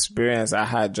one experience I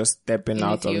had just stepping In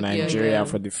out of Ethiopia, Nigeria yeah.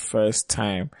 for the first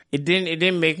time, it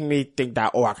didn't make me think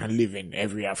that, oh, I can live in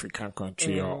every African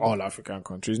country or all African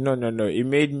countries. No. It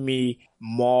made me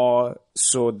more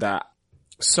so that,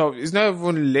 so it's not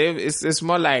even live, it's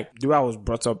more like the way I was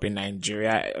brought up in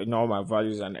Nigeria and all my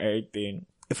values and everything.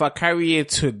 If I carry it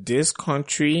to this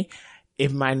country,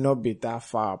 it might not be that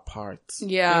far apart.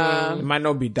 Yeah. It might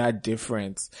not be that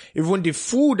different. Even the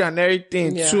food and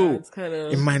everything too, it's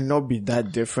kinda- it might not be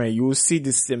that different. You will see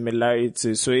the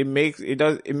similarities. So it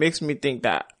makes me think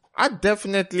that I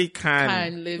definitely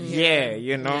can live yeah, here.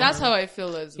 you know. That's how I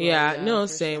feel as well. Yeah, no,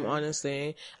 for same, sure.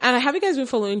 honestly. And have you guys been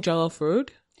following Jollof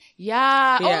Road?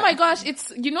 Yeah. Yeah. Oh my gosh. It's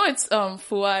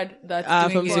Fuad that's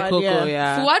From doing it. Zikoko,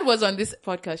 yeah. Fuad was on this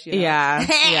podcast, you know? Yeah,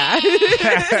 yeah.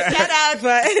 Shout out,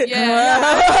 but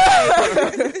Yeah.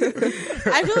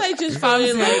 I feel like just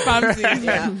following Famsi.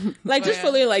 yeah. Like just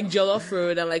following like Jollof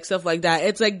Road and like stuff like that.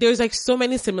 It's like there's like so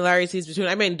many similarities between.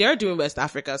 I mean, they're doing West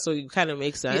Africa, so it kind of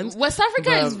makes sense. West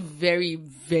Africa is very,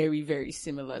 very, very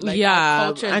similar. Like, yeah, our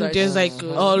cultures and are there's like so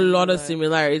a lot of similar.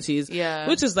 similarities. Yeah.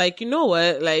 which is like, you know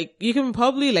what? Like you can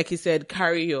probably, like you said,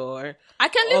 carry your I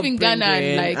can live in Ghana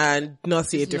upbringing and not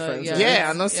see a It's not- difference. yeah. yeah,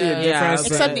 I not see a Yeah. difference.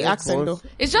 except the accent though.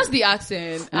 it's just the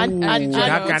accent. And That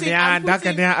putting-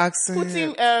 Ghanaian accent.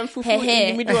 Putting fufu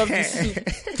in the middle of the soup.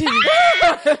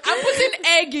 I'm putting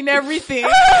egg in everything.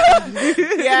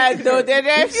 Yeah, no, there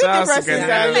are a few Sounds differences good.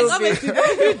 that are a Like little bit. obviously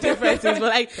there's few differences, but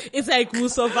like it's like we'll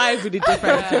survive with the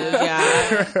differences.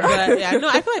 Yeah, but yeah, no,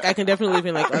 I feel like I can definitely live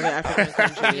in like other African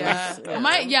countries. Yeah.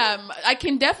 I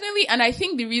can definitely, and I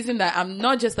think the reason that I'm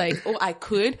not just like, oh, I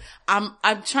could, I'm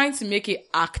trying to make it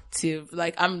active.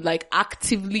 Like, I'm like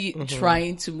actively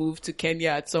trying to move to Kenya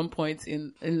at some point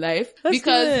in life. Let's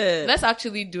because do it. let's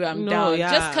actually do it. I'm No, down.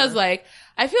 yeah. Just cause like,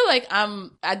 I feel like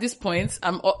I'm at this point,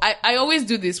 I always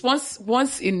do this.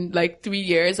 Once in like 3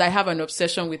 years, I have an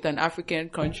obsession with an African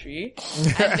country.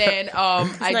 And then,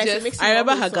 I nice. It just, makes I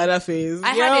remember her Also- Ghana phase. I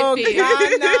had a phase.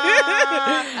 Ghana.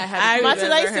 I had a I phase. Matilda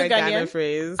remember is still her Ghanaian? Ghana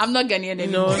phrase. I'm not Ghanaian No,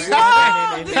 anymore. she's not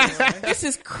Ghanaian anymore. This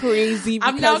is crazy.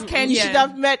 I'm now because Kenyan. You should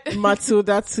have met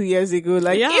Matilda 2 years ago.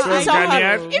 Like, Yeah, if, I you tell her,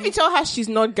 Ghanaian. if you tell her she's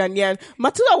not Ghanaian,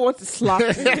 Matilda wants to slap you.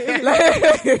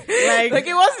 like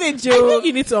it wasn't a I joke. think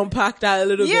you need to unpack that a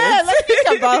little Yeah, bit. let's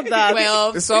think about that.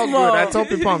 Well, It's all good. I tell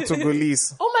people I'm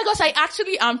Togolese. oh my gosh, I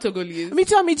actually am Togolese. Me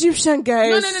too, I'm Egyptian,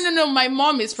 guys. No. My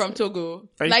mom is from Togo.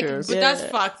 Are you Like, serious? but Yeah. that's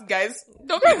fact, guys.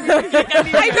 Don't make me look like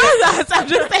I know that. I'm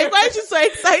just like, why is she so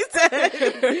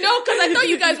excited? No, because I thought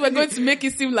you guys were going to make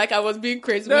it seem like I was being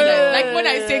crazy when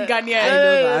I say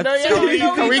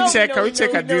Ghanaian. Can we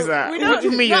check Adiza? What do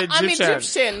you mean you're I'm Egyptian?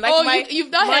 Egyptian. Like Oh, my,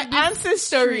 you've not my heard this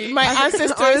ancestry. My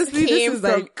ancestors Honestly, this came is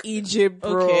from like- Egypt,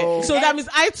 bro. Okay, so that means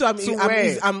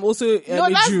I'm also No,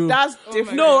 a Jew. that's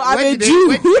different. No, I'm Where a did they- Jew.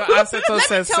 where did your ancestors Let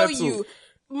me tell settle? you.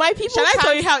 My people Shall I can't-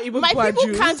 tell you how Igbo my people are people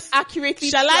Jews? can't accurately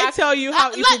Shall I track- tell you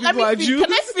how Igbo let people me are fin-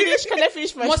 Jews? Can I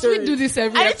finish my Must story? we do this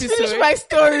every I need to finish episode? my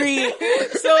story.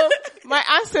 So my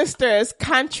ancestors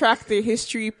can't track the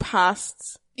history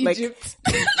past like Egypt.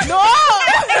 no.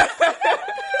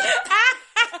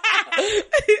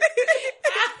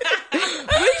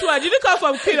 Which one? Did you come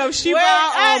from Queen of Sheba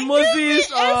Well, or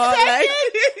Moses or like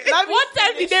What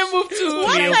time did they move to?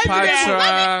 What time did they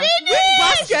Cleopatra.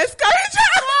 baskets?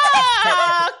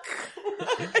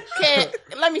 Okay,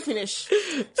 let me finish.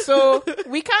 So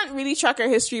we can't really track our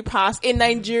history past in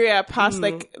Nigeria past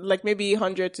like maybe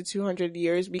 100 to 200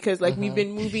 years because like we've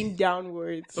been moving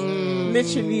downwards,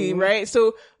 literally, right?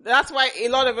 So that's why a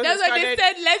lot of us. That's why they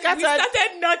said, we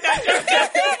started north and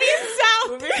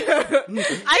moving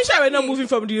south. I sure we're not moving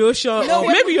from the ocean. No, or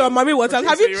we're- maybe your mommy waters.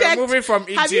 Have So you were checked? moving from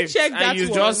Egypt, have you checked that and you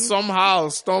one? just somehow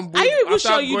stumbled. Are you even after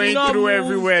sure you going did not through move?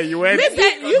 everywhere? You went.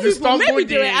 Maybe you people, stumbled maybe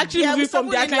they were in. actually Yeah, we moving from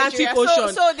the stumbled in Atlantic Nigeria.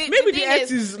 Ocean. So Maybe the thing earth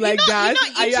is, is like that.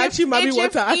 Are you actually mommy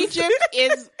Egypt waters?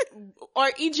 is or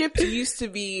Egypt used to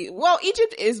be, well,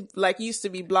 Egypt is like used to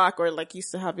be black, or like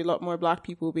used to have a lot more black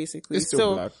people basically. It's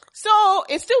still black. So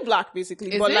it's still black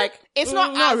basically, Is but it? like it's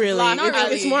not as really. black. Not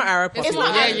really. It's more Arab. It's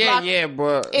not Yeah, as yeah, black. yeah,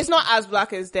 but It's not as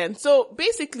black as then. So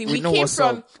basically, we know came what's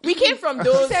from up.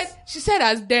 those. She said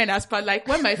as then, as per like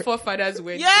when my forefathers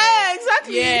were. Yeah,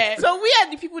 exactly. Yeah. So we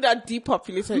are the people that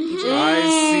depopulated Egypt. I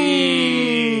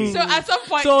see. So at some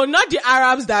point, So not the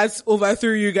Arabs that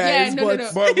overthrew you guys, Yeah, no, but no,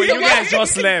 no. But when you guys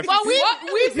just left. But we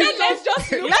said let's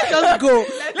just look. let's just go.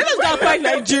 Let us go find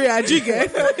Nigeria, do you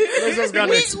get? Let's just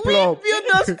gonna we explore. built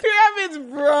those pyramids,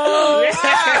 bro.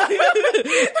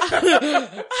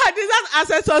 These are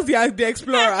ancestors, the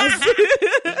explorers.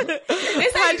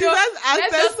 Let's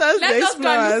just go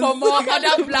and look for more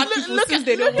other black people since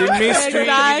they don't The want mystery, you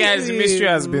guys, the Exactly. mystery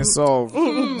has been solved.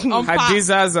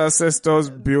 Hadiza's ancestors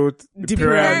built the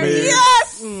pyramid.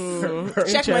 Yes.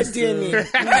 Check my DNA.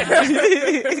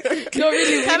 No,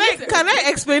 really. Can I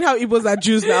explain how Igbos are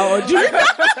Jews now? Or do you?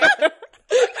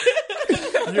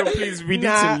 Yo, please, we need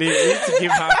to leave. We need to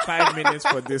give her 5 minutes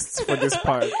for this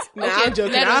part. Nah, I'm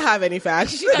joking. let I don't us- have any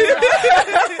facts.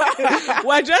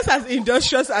 We're just as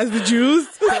industrious as the Jews.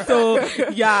 So,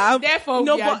 yeah. Therefore,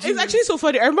 no, we are but it's Jews. actually so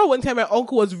funny. I remember one time my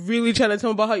uncle was really trying to tell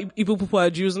me about how Igbo people are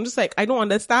Jews. I'm just like, I don't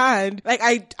understand. Like,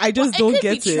 I just don't could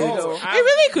get be it. true, though. It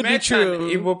really could be Met true. An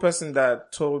Igbo person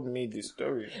that told me the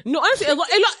story. No, honestly, a lot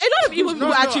of Igbo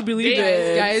people actually believe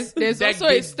it. Guys, there's Like, also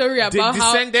a story they about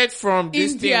how descended from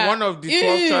this India, thing, one of the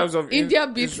 12 tribes of India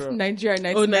beat Israel. Nigeria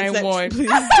Oh, 99-1. please.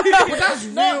 That's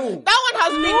real. That one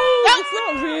has been That's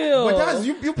not real. But that's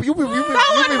you that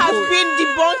one has been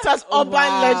debunked as urban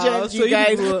wow. legend, So you you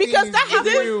guys, people- because that Is it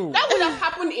happened. real? That would have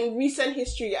happened in recent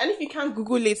history, and if you can't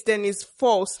Google it, then it's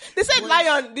false. They said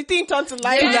lion, the thing turned to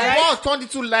lion, Yeah. right? What turned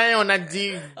into lion and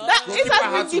the That it goalkeeper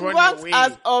had has to been run debunked away.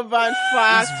 as urban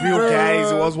fact. It's real,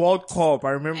 guys. It was World Cup. I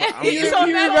remember. So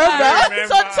remember?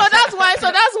 So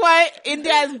that's why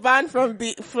India is banned from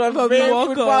the playing World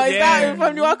football. Cup. Is that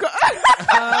from the World Cup?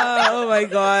 Oh my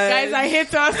god. Guys, I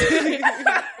hate us.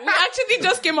 We actually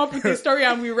just came up with the story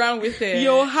and we ran with it.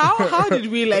 Yo, how did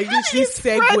we like literally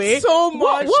segue? so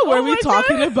much. What were Oh we my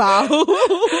talking about?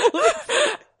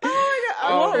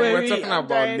 What were we're we- talking I'm about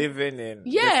dying. living in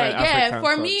yeah. different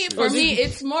For African me, countries.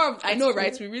 it's more of, I know,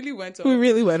 right? We really went We on.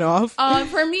 really went off.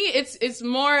 For me, it's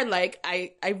more like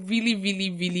I really, really,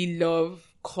 really love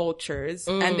cultures.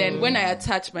 And then when I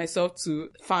attach myself to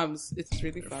farms, it's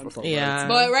really farms. Yeah.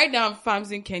 But right now I'm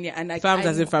farms in Kenya and Farms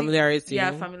as in familiarity.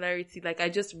 Yeah, familiarity. Like I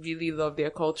just really love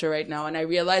their culture right now. And I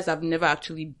realize I've never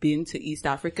actually been to East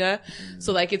Africa.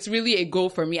 So like it's really a goal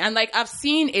for me. And like I've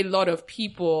seen a lot of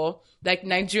people, like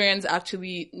Nigerians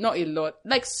actually, not a lot,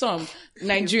 like some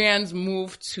Nigerians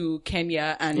move to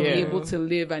Kenya and be able to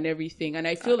live and everything. And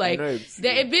I feel like know it's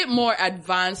they're a bit more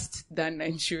advanced than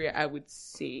Nigeria, I would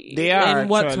say. They are In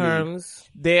what actually. terms?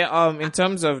 They in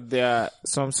terms of their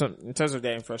some in terms of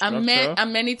their infrastructure.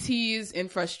 Amenities,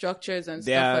 infrastructures and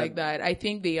They stuff are- like that. I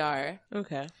think they are.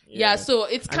 Okay. Yeah, so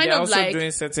it's And kind they're of also like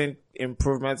doing certain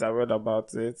improvements. I read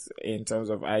about it in terms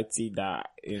of IT that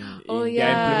Oh, they're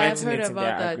yeah, I've implementing heard it in about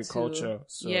their that agriculture. too.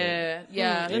 So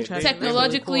Yeah. Interesting.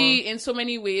 Technologically in so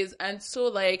many ways. And so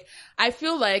like, I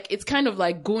feel like it's kind of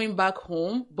like going back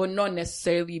home, but not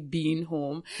necessarily being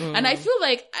home. And I feel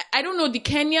like, I don't know, the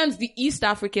Kenyans, the East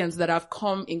Africans that I've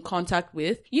come in contact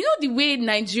with, you know, the way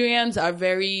Nigerians are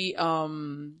very,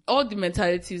 all the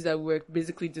mentalities that we're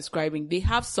basically describing, they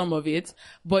have some of it,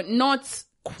 but not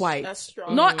quite. As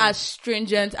strong. Not as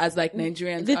stringent as like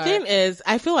Nigerians The are. thing is,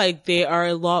 I feel like they are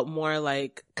a lot more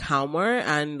like calmer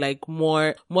and like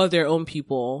more their own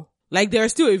people. Like they're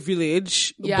still a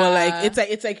village, Yeah. but like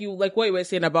it's like you like what you were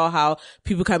saying about how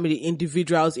people can be the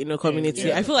individuals in a community.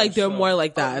 Yeah, I feel like they're more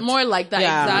like that. More like that,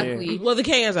 Yeah. exactly. Well, the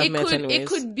Kenyans I've met anyways. It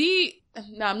could be.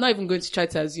 No, I'm not even going to try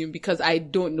to assume because I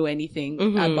don't know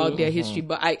anything about their history,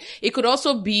 but it could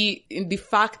also be in the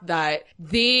fact that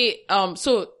they,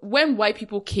 so when white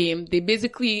people came, they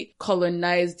basically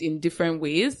colonized in different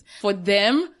ways. For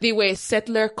them, they were a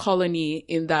settler colony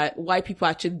in that white people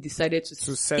actually decided to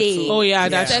settle. stay. Oh yeah,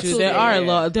 that's Settle true. There there. are a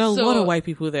lot. There are a So- lot of white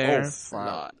people there. Oh,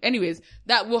 fuck. Anyways,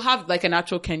 that we'll have like an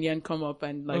actual Kenyan come up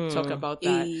and like talk about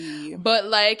that. Eh. But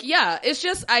like, yeah, it's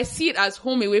just, I see it as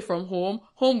home away from home,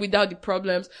 home without the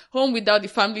problems, home without the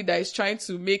family that is trying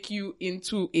to make you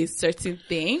into a certain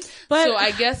thing. But so I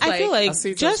guess I feel like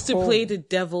see it just as to home. play the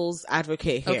devil's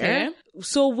advocate here. Okay.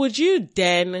 So would you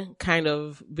then kind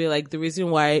of be like, the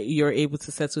reason why you're able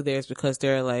to settle there is because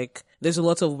there's a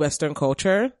lot of Western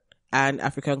culture and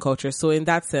African culture. So in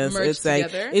that sense, Merged it's like,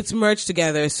 together? it's merged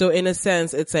together. So in a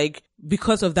sense, it's like,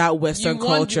 because of that Western you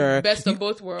want culture. the best of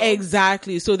both worlds.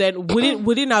 Exactly. So then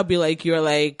would it now be like, you're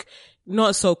like,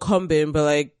 not succumbing, but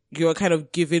like you're kind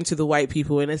of giving to the white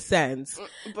people in a sense.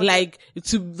 But like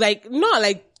to like not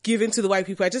like giving to the white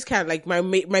people. I just can't like my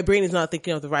brain is not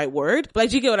thinking of the right word. But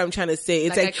like you get what I'm trying to say.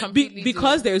 It's like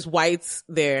because there's whites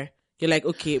there. You're like,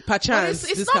 okay, perchance.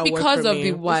 It's not because of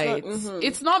the white.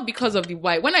 It's not because of the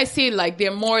white. When I say like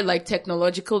they're more like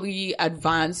technologically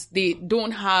advanced, they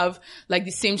don't have like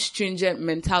the same stringent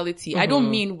mentality. I don't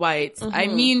mean white. I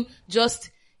mean just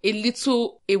a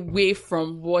little away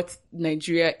from what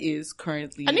Nigeria is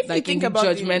currently. And if like you think in about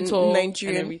judgmental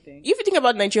Nigerian, and everything. if you think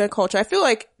about Nigerian culture, I feel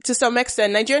like to some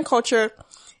extent, Nigerian culture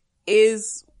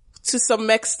is to some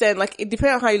extent, like it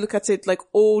depends on how you look at it, like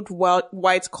old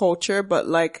white culture, but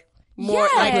like more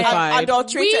like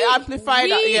adulterated,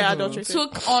 amplified. Adulterated.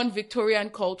 Took on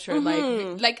Victorian culture,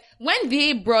 like when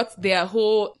they brought their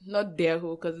whole, not their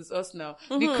whole, because it's us now.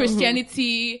 The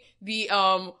Christianity, the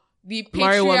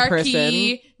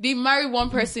patriarchy, they marry one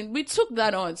person. We took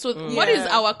that on. So what is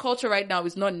our culture right now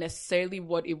is not necessarily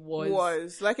what it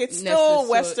was. Like it's still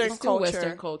Western it's still culture.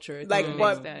 Western culture. Like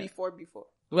what before.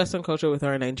 Western culture with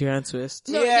our Nigerian twist.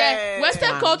 No,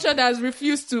 Western culture that has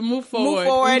refused to move forward.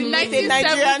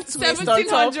 1700s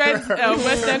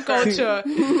Western culture.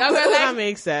 That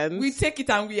makes sense. We take it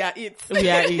and we are it.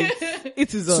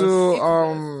 It is us.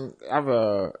 So, I have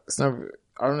it's not,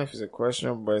 I don't know if it's a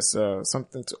question, but it's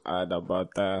something to add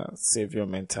about that savior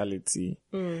mentality.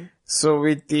 So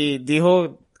with the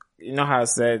whole, you know how I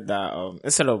said that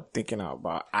instead of thinking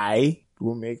about I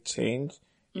will make change,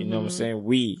 you know what I'm saying?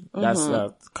 We, that's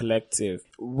the collective.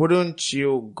 Wouldn't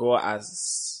you go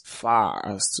as far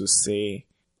as to say,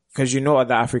 because you know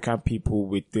other African people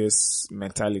with this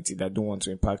mentality that don't want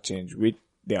to impact change with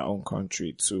their own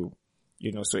country too,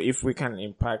 you know, so if we can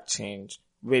impact change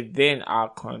within our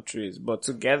countries, but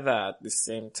together at the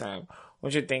same time,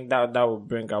 don't you think that would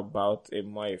bring about a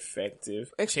more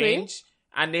effective change?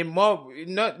 And a more,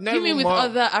 not you mean with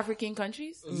other African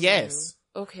countries? Yes.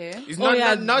 Okay. It's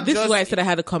not this just, is why I said I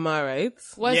had a comma, right?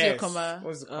 What's your comma?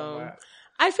 What's the comma?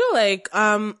 I feel like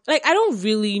I don't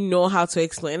really know how to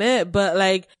explain it, but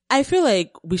like, I feel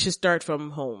like we should start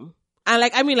from home. And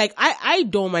like, I mean, like, I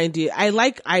don't mind it.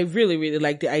 I really, really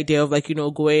like the idea of like, you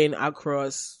know, going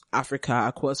across Africa,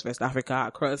 across West Africa,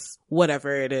 across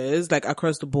whatever it is, like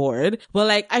across the board. But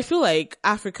like, I feel like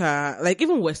Africa, like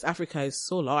even West Africa is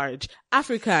so large.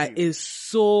 Africa is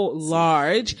so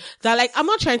large that like, I'm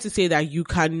not trying to say that you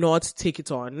cannot take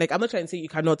it on. Like, I'm not trying to say you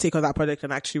cannot take on that project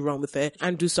and actually run with it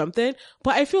and do something.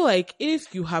 But I feel like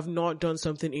if you have not done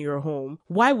something in your home,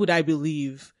 why would I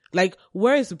believe? Like,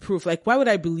 where is the proof? Like, why would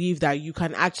I believe that you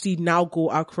can actually now go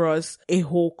across a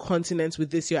whole continent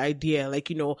with this, your idea? Like,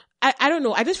 you know, I don't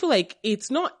know. I just feel like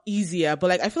it's not easier, but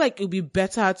like, I feel like it would be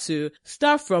better to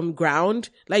start from ground,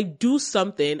 like do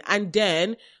something, and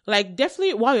then like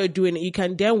definitely while you're doing it, you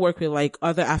can then work with like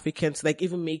other Africans, like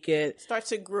even make it start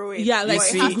to grow it. Yeah, like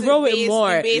grow it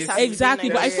more. Exactly.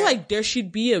 But I feel like there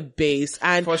should be a base.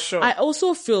 And for sure. I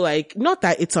also feel like, not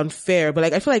that it's unfair, but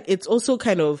like I feel like it's also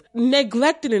kind of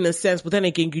neglected in a sense, but then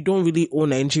again, you don't really own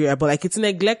Nigeria, but like it's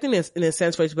neglecting in a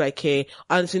sense for it to be like, okay,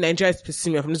 honestly, Nigeria is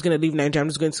pissing me off. I'm just going to leave Nigeria. I'm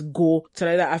just going to go to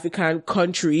other African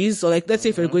countries. Or like, let's say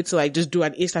if you're going to like just do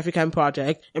an East African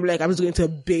project and be like, I'm just going to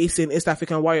base in East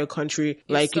African while your country,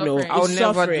 like, you know, I'll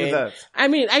never do that. I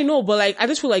mean, I know, but like, I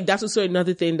just feel like that's also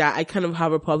another thing that I kind of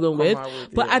have a problem with.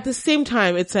 But at the same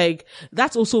time, it's like,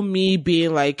 that's also me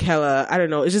being like hella, I don't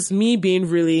know, it's just me being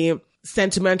really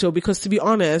sentimental, because to be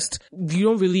honest, you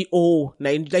don't really owe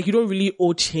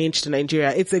change to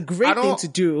Nigeria. It's a great thing to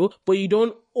do, but you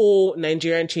don't owe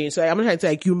Nigerian change. So like, I'm not trying to say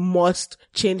like you must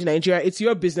change Nigeria. It's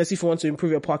your business if you want to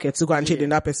improve your pockets to go and change in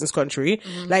that person's country.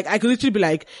 Like, I could literally be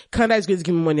like, Canada is going to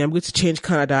give me money, I'm going to change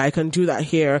Canada, I can do that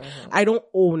here. I don't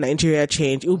owe Nigeria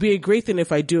change. It would be a great thing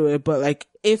if I do it, but like,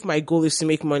 if my goal is to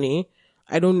make money,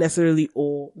 I don't necessarily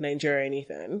owe Nigeria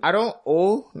anything. I don't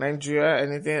owe Nigeria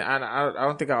anything, and I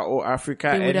don't think I owe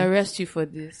Africa. They would arrest you for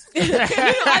this.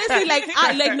 Honestly, like,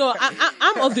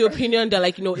 I'm of the opinion that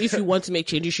like, you know, if you want to make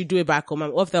change, you should do it back home.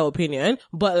 I'm of that opinion.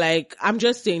 But like, I'm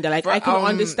just saying that like, I can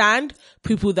understand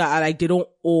people that are like, they don't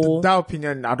owe. That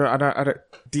opinion, I don't,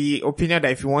 the opinion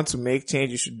that if you want to make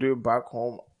change, you should do it back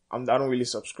home. I don't really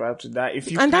subscribe to that. If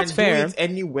you can do it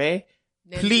anywhere,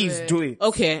 Please do it.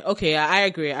 Okay, I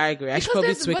agree. I should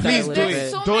probably tweak that a Please little do bit.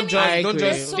 it. So Don't many-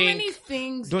 just so think. many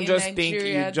things. Don't in just think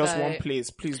Nigeria you just that- one place.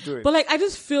 Please do it. But like, I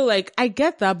just feel like, I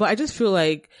get that, but I just feel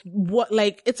like,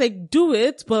 it's like, do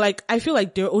it, but like, I feel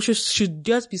like there also should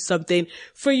just be something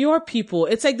for your people.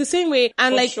 It's like the same way,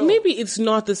 and like, maybe it's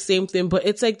not the same thing, but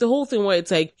it's like the whole thing where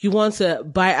it's like, you want to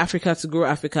buy Africa to grow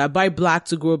Africa, buy black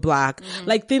to grow black,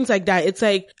 like things like that. It's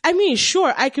like, I mean,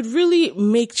 sure, I could really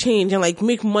make change and like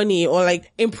make money or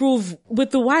like improve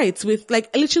with the whites, with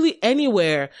like literally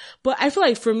anywhere. But I feel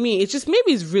like for me, it's just,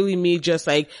 maybe it's really me just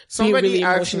like being really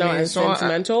emotional and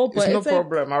sentimental. But it's no it's like,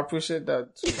 problem. I appreciate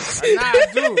that too.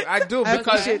 I do I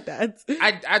because appreciate that.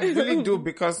 I really do,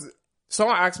 because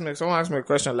someone asked me a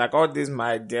question, like, all these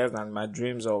my ideas and my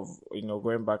dreams of,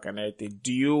 going back and everything.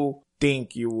 Do you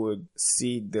think you would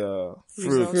see the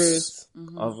fruits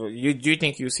of you? Do you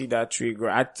think you see that tree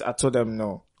grow? I told them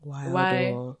no.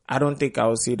 Why? I don't think I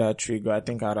will see that tree grow. I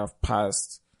think I'd have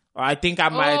passed. Or I think I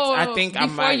might,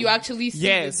 before you actually see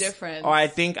the difference. Or I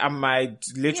think I might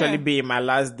literally be in my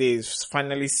last days,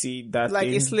 finally see that like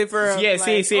thing. a sliver of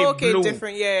say okay, bloom.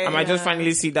 different, I might just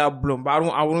finally see that bloom, but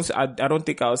I don't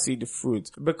think I'll see the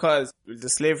fruit, because the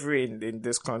slavery in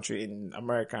this country, in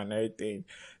America and everything,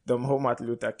 the whole Martin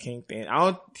Luther King thing,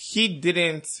 he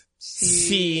didn't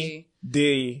see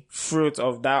the fruit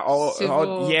of that, you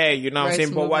know what I'm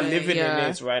saying? But we're living in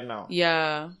it right now.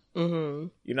 Yeah. Mm-hmm.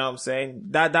 You know what I'm saying?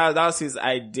 That was his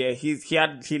idea. He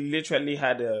literally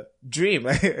had a dream.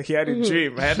 He had a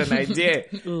dream. I had an idea.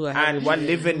 And we're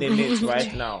living in it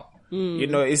right now.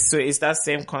 It's that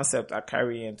same concept I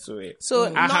carry into it.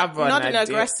 So I have not an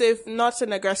idea.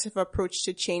 aggressive approach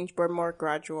to change, but more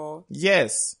gradual.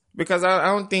 Yes. Because I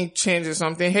don't think change is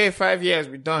something, hey, 5 years,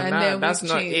 we're done. Nah, that's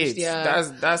not it. Yeah.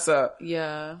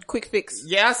 That's quick fix.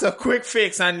 Yeah, that's a quick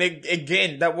fix. And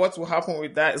again, that what will happen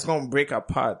with that is going to break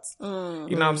apart. You know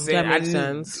what I'm saying? That makes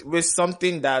sense. With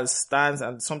something that stands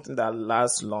and something that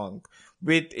lasts long.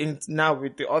 Now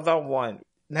with the other one,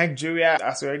 Nigeria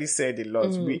has already said a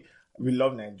lot. We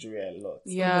love Nigeria a lot.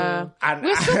 Yeah. And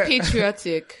we're so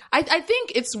patriotic. I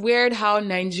think it's weird how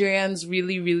Nigerians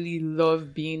really, really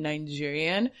love being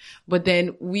Nigerian, but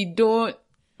then we don't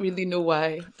really know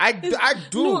why. I do. I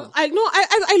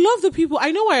love the people.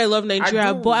 I know why I love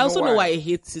Nigeria, but I also know why I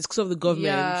hate it. It's because of the government.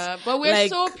 Yeah, but we're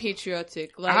so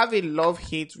patriotic. Like, I have a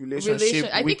love-hate relationship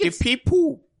with the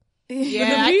people.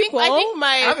 Yeah, I think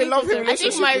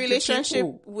my relationship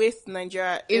with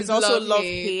Nigeria is also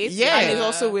love-hate. Yeah. And it's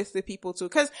also with the people too.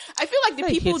 Cause I feel like the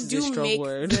people do make no,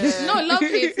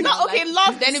 love-hate. No, okay,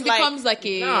 love. Then it becomes like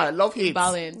a love-hate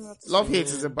balance. Love-hate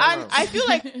is a balance. And I feel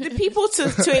like the people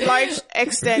to a large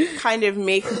extent kind of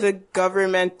make the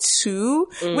government too,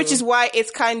 which is why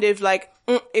it's kind of like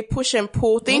a push and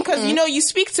pull thing. Cause you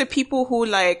speak to people who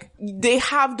like, they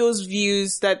have those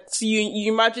views that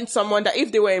you imagine someone that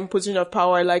if they were in position of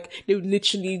power, like they would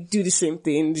literally do the same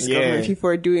thing these government people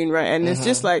are doing, right? And it's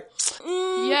just like,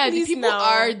 the people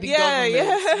are the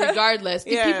government, regardless.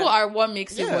 The people are what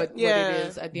makes it what it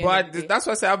is at the end of the day. That's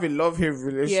why I say I have a love-hate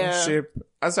relationship.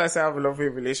 That's why I say I have a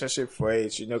love-hate relationship for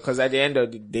it, because at the end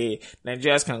of the day,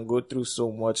 Nigerians can go through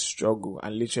so much struggle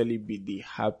and literally be the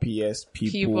happiest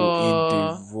people in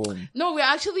the room. No, we're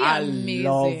actually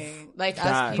amazing. Like,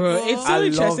 as people. Bro, it's so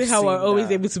interesting how we're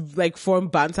always able to like form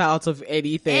banter out of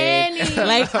anything.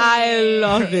 Like, I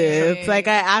love it. Like,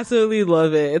 I absolutely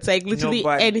love it. It's like literally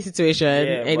any situation,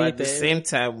 anything. But at the same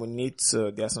time,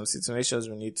 there are some situations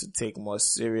we need to take more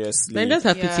seriously. Then just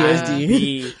have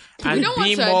PTSD. And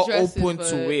be more open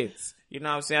to it. You know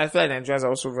what I'm saying? I feel like Nigerians are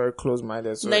also very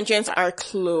close-minded. So Nigerians are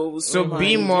close. So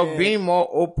being more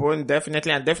open,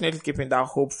 definitely, and definitely keeping that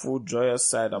hopeful, joyous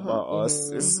side about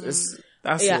us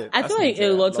That's it. I feel like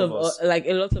a lot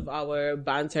of our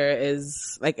banter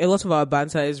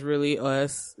is really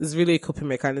us. It's really a coping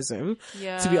mechanism.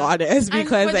 Yeah. To be honest,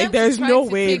 because like there's no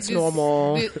way it's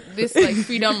normal. This like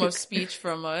freedom of speech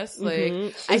from us,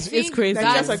 like I think it's crazy.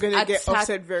 Nigerians are gonna get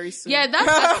upset very soon. Yeah,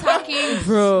 that's attacking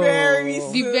bro.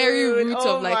 The very root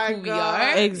of like who we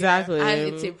are. Exactly.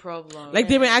 And it's a problem. Like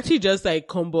they may actually just like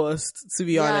combust, to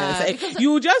be honest. Like, you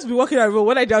will just be walking around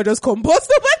when I just combust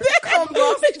over there.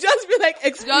 Combust. Just be like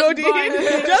exploding.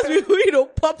 Just be,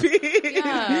 popping.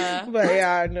 Yeah. But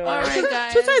yeah, no. All right,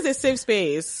 guys. Twitter is a safe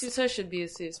space. Twitter should be a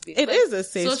safe space. It is a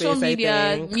safe Social space,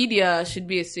 I think. media should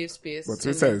be a safe space. But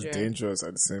Twitter is dangerous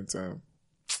at the same time.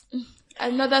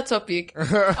 Another topic. All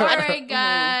right,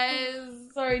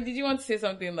 guys. Sorry, did you want to say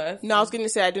something last? No, I was going to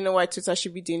say I don't know why Twitter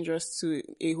should be dangerous to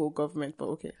a whole government, but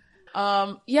okay.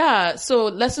 Yeah. So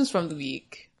lessons from the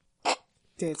week.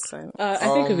 Dead silence. I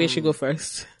think we should go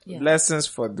first. Yeah. Lessons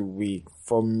for the week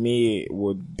for me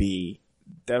would be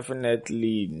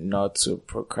definitely not to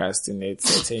procrastinate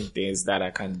certain things that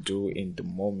I can do in the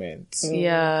moment.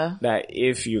 Yeah. That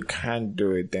if you can't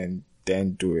do it, then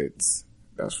do it.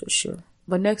 That's for sure.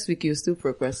 But next week you'll still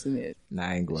procrastinate. Nah,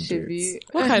 I ain't gonna Should do be. it.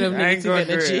 What kind of I ain't negative gonna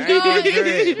do energy? it. I ain't gonna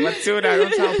do it. Matilda,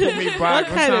 don't try to put me back. What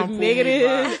Don't kind try to of put me negative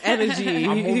back. energy?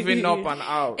 I'm moving up and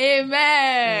out.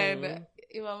 Amen.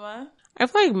 Imama? I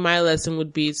feel like my lesson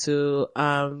would be to,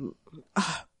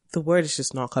 the word is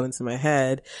just not coming to my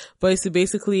head, but it's to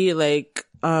basically like,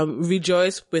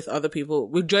 rejoice for other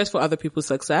people's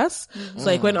success. So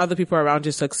like when other people around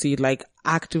you succeed, like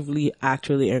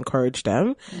actually encourage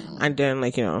them. And then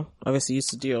like, obviously used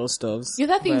to do your own stuff. Yeah,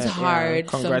 that thing's But, hard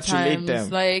congratulate sometimes. them.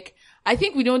 Like, I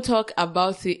think we don't talk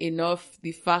about it enough,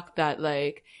 the fact that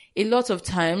like, a lot of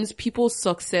times people's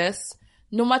success,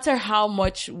 no matter how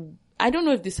much, I don't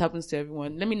know if this happens to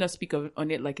everyone. Let me not speak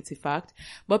on it like it's a fact,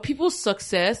 but people's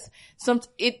success,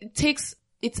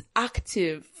 it's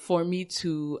active for me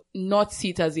to not see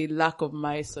it as a lack of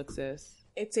my success.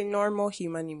 It's a normal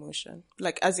human emotion.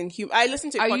 Like, as in I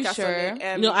listened to a Are podcast you sure? on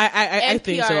it. No, I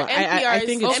think so. I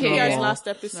think it's NPR's normal. last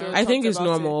episode. I think talked it's about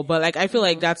normal, it. but like I feel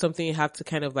like that's something you have to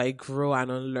kind of like grow and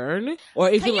unlearn, or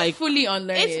even Can you like fully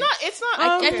unlearn it? It's not.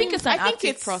 I think it's an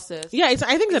active process. yeah, I think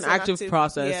it's It's an an active active-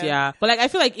 process, yeah. yeah. But like I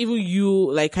feel like even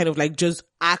you like kind of like just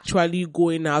actually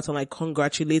going out and like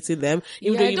congratulating them,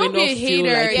 even though you don't may be not a feel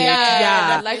hater. like it.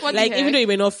 Yeah. Like, what the like even heck? though you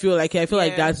may not feel like it, I feel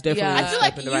like Yeah. that's definitely Yeah. a I feel step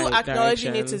like in the you right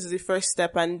acknowledging direction. it is the first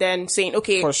step, and then saying,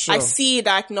 okay, For sure. I see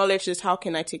that, acknowledge this, how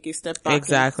can I take a step back?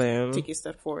 Exactly. And take a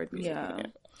step forward. Basically. Yeah.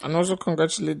 And also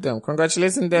congratulate them.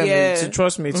 Congratulating them Yeah. to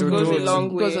trust me to Goes do a it.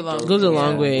 long way. Goes a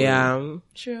long way, yeah.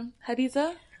 True.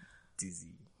 Hadiza? Dizzy.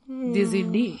 Dizzy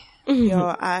D.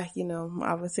 Yo, I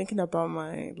was thinking about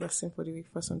my lesson for the week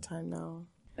for some time now.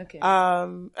 Okay.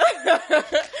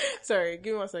 Sorry,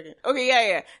 give me 1 second. Okay,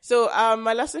 yeah. So,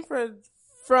 my lesson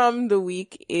from the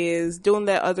week is don't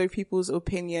let other people's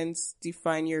opinions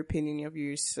define your opinion of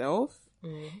yourself.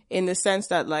 In the sense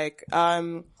that like,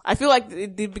 I feel like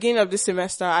the beginning of this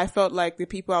semester, I felt like the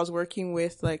people I was working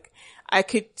with, like, I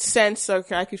could sense, or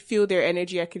I could feel their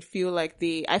energy. I could feel like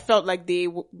I felt like they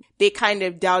kind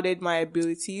of doubted my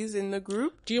abilities in the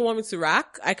group. Do you want me to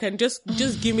rack? I can just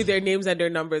give me their names and their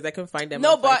numbers. I can find them.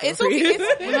 No, and find but them it's for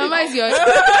okay. you. Mama is yours.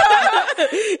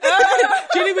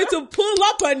 Do you need me to pull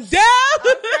up and down?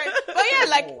 But yeah,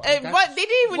 like, but they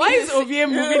didn't even. Why is Ovie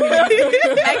moving like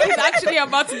he's actually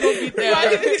about to go beat them?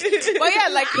 But yeah,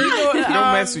 like,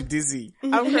 Don't mess with Dizzy.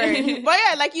 I'm crying. But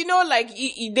yeah, like, like,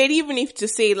 they didn't even need to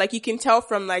say, like, you can tell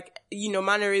from, like,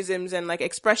 mannerisms and, like,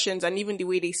 expressions and even the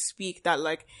way they speak that,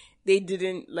 like, they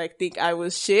didn't, like, think I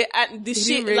was shit. And the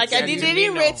shit, like, they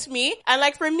didn't rate me. And,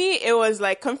 like, for me, it was,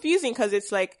 like, confusing because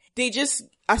it's, like, they just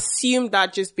assumed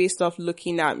that just based off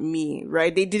looking at me,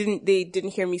 right? They didn't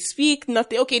hear me speak,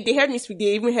 nothing. Okay, they heard me speak.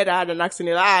 They even heard I had an accent.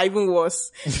 Even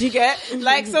worse. You get?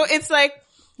 Like, so it's, like,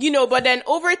 but then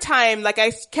over time, like,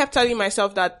 I kept telling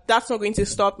myself that that's not going to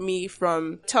stop me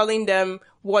from telling them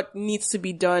what needs to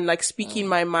be done, like speaking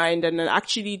my mind and then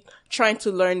actually trying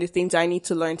to learn the things I need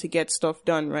to learn to get stuff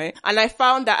done, right? And I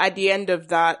found that at the end of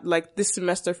that, like this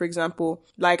semester, for example,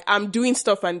 like I'm doing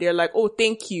stuff and they're like, oh,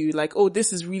 thank you. Like, oh,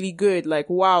 this is really good.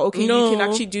 Like, wow, okay, you can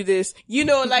actually do this.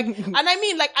 Like, and I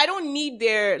mean, like, I don't need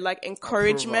their like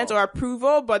encouragement or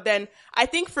approval, but then I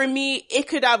think for me, it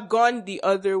could have gone the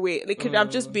other way. It could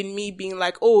have just been me being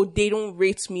like, oh, they don't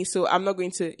rate me, so I'm not going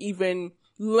to even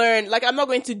learn, like, I'm not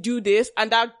going to do this,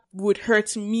 and that would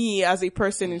hurt me as a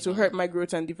person and to hurt my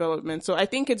growth and development. So I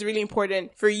think it's really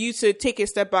important for you to take a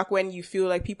step back when you feel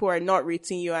like people are not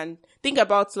rating you and think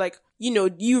about, like,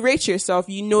 you rate yourself,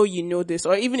 you know this,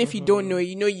 or even if you don't know,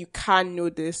 you can know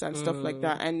this and stuff like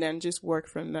that, and then just work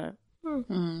from there.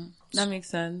 That makes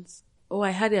sense. Oh, I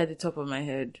had it at the top of my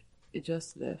head. It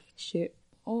just left. Shit.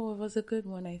 Oh, it was a good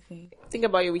one, I think. Think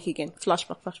about your week again.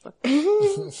 Flashback.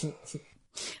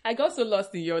 I got so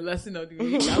lost in your lesson of the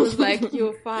week. I was like,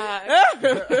 you're fine.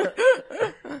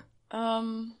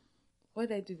 What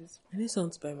did I do this? I need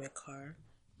someone to buy me a car.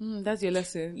 That's your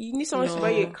lesson. You need someone to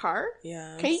buy you a car?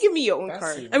 Yeah. Can you give me your own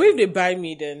car? I mean, if they buy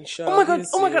me, then sure. Oh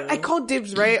my god, I called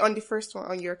dibs, right? On the first one,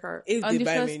 on your car. If On they the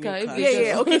buy first me a car, new if car. they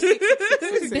Yeah, okay.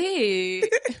 Who's they?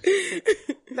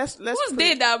 Let's Who's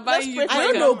they that buy you? put- I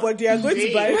don't know, but they are going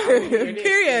to buy me.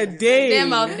 Period. Day.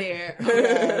 Them out there.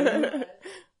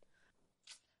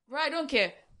 Bro, I don't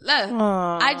care. Look,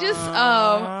 I just,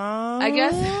 I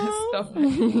guess, stuff like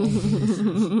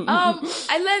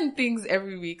I learn things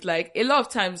every week. Like, a lot of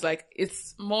times, like,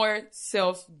 it's more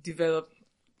developmental.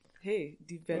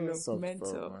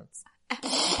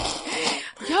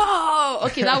 Yo,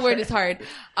 okay, that word is hard.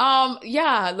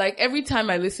 Yeah, like every time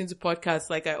I listen to podcasts,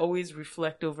 like I always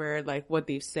reflect over like what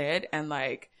they've said, and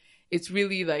like it's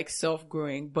really like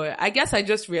self-growing. But I guess I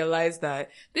just realized that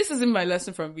this isn't my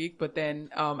lesson from week, but then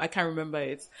I can't remember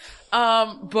it.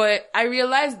 But I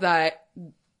realized that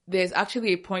there's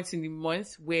actually a point in the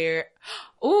month where,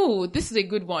 oh, this is a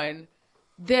good one.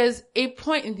 There's a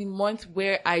point in the month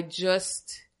where I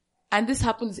just, and this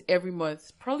happens every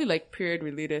month, probably like period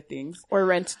related things. Or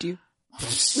rent due.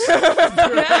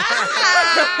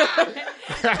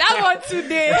 That one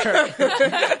today.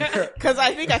 Cause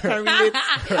I think I can relate.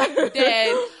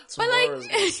 Dead. But like,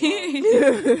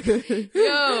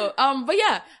 but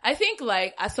yeah, I think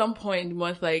like at some point in the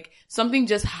month, like something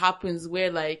just happens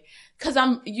where like, cause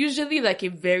I'm usually like a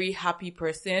very happy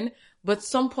person, but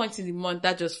some points in the month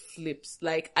that just flips.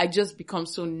 Like I just become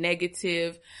so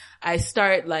negative. I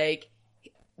start like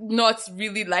not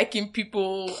really liking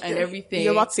people and everything.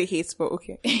 You're about to say hate, but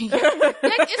okay. Like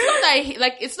it's not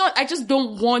that it's not, I just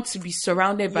don't want to be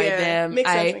surrounded by them.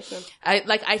 Makes sense.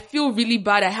 I feel really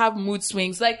bad. I have mood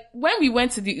swings. Like when we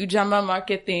went to the Ujama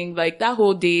market thing, like that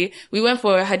whole day, we went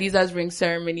for Hadiza's ring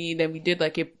ceremony, then we did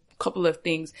like a couple of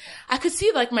things. I could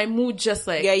see like my mood just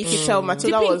like you could tell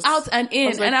Matilda dipping was out and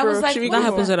in, like, and I was like, That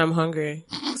happens when I'm hungry.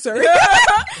 Sorry.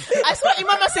 I swear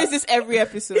Imama says this every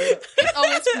episode. it's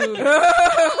always food.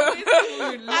 Always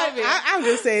food. Love it. I'm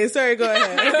just saying. Sorry, go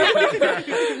ahead.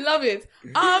 Love it.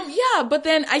 Yeah, but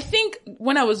then I think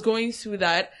when I was going through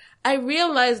that, I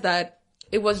realized that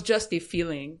it was just a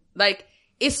feeling. Like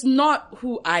it's not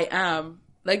who I am.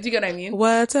 Like, do you get what I mean?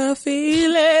 What a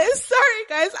feeling. Sorry,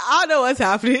 guys. I don't know what's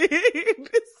happening.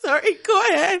 Sorry, go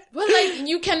ahead. But like,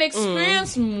 you can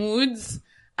experience moods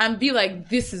and be like,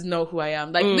 this is not who I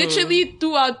am. Like, literally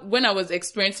throughout when I was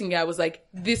experiencing it, I was like,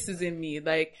 this isn't me.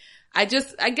 Like, I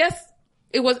guess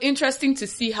it was interesting to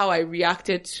see how I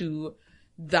reacted to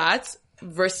that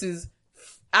versus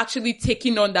actually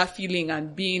taking on that feeling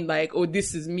and being like, oh,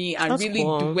 this is me, and That's really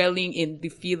cool. dwelling in the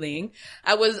feeling.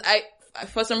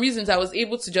 For some reasons, I was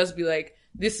able to just be like,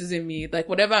 this isn't me. Like,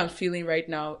 whatever I'm feeling right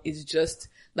now is just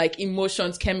like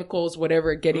emotions, chemicals,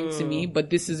 whatever getting to me, but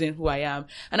this isn't who I am.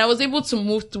 And I was able to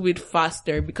move through it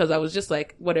faster because I was just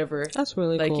like, whatever. That's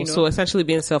really like, cool. You know, So essentially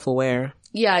being self-aware.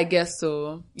 Yeah, I guess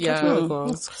so. Yeah. That's really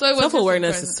cool. So it was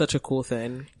Self-awareness is such a cool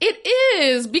thing. It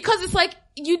is, because it's like,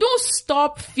 you don't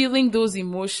stop feeling those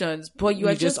emotions, but you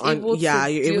are just able to you're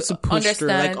able to push through,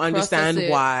 like understand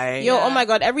why. Yo, oh my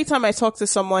God, every time I talk to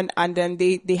someone and then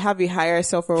they have a higher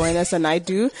self-awareness than I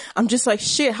do, I'm just like,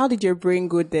 shit, how did your brain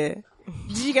go there?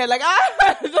 Did you get like,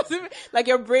 like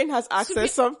your brain has accessed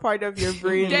some part of your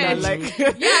brain that like,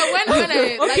 yeah, when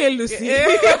I, like, Okay, Lucy.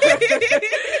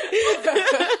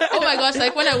 oh my gosh,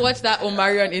 like when I watched that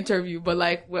Omarion interview, but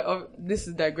like, this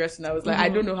is digressing. I was like, I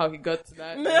don't know how he got to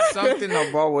that. Something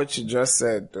about what you just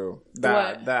said though,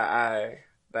 that I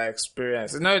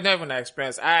experience. No, not even an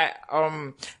experience. I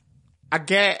don't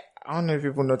know if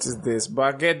people notice this, but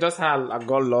I get just how I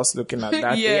got lost looking at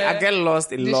that. Yeah. I get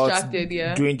lost a lot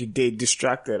Distracted, during the day.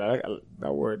 Distracted. I like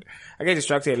that word. I get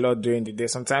distracted a lot during the day.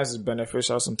 Sometimes it's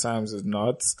beneficial, sometimes it's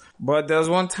not. But there was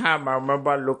one time I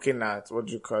remember looking at, what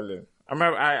do you call it?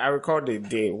 I recall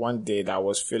one day that I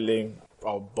was feeling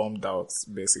bummed out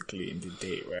basically in the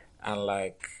day, right? And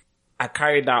like, I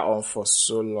carried that on for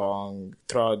so long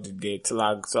throughout the day till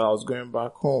I was going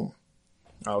back home.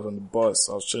 I was on the bus.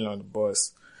 I was chilling on the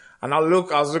bus. And I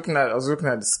was looking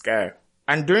at the sky.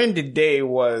 And during the day it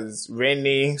was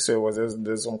raining, so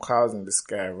there's some clouds in the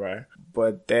sky, right?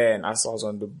 But then as I was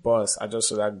on the bus, I just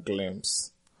saw that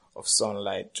glimpse of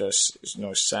sunlight just,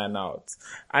 shine out.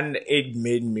 And it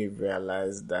made me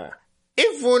realize that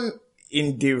even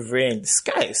in the rain, the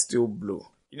sky is still blue.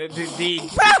 You know, this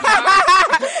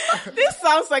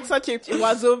sounds like such a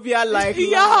Wazobia like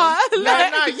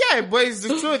but it's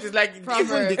the truth. It's like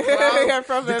even the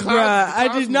clouds. I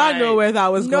did not know where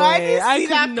that was going. I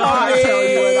could not tell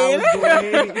you where that was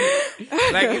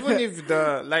going. Like even if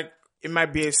it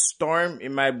might be a storm, it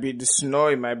might be the snow,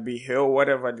 it might be hail,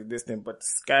 whatever the distance, but the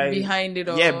sky behind it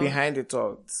all. Yeah, behind it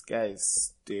all, the sky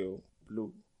is still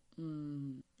blue.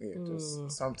 Yeah,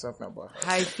 just something about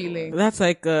high feeling. That's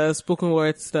like spoken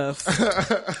word stuff.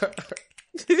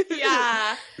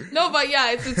 Yeah. No, but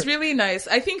yeah, it's really nice.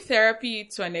 I think therapy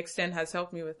to an extent has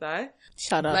helped me with that.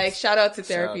 Shout out to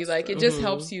therapy. Like it just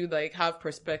helps you like have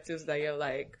perspectives that you're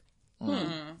like,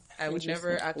 I would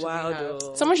never actually have.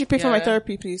 Someone should pay for my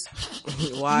therapy, please.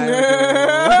 Why?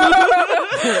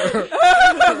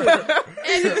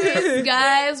 Anyways,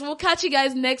 guys, we'll catch you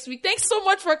guys next week. Thanks so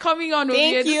much for coming on.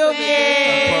 Thank Ovie. you.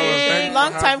 Thanks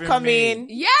Long for time having coming. me.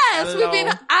 Yes, Hello. we've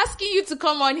been asking you to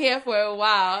come on here for a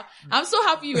while. I'm so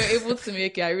happy you were able to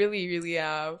make it. I really, really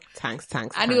am. Thanks.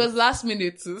 And it was last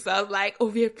minute too, so I was like,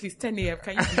 Ovie, please, 10 a.m.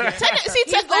 Can you be there? See,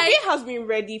 He's like- Ovie has been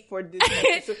ready for this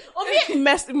episode. Ovie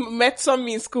met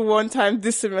somebody in school one time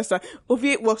this semester.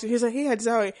 Ovie walks in, he's like, hey,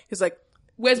 Adizawa. He's like,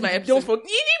 Where's my don't episode? forget.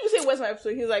 He didn't even say, where's my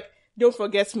episode? He's like, don't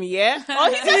forget me, yeah? Or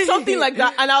he said something like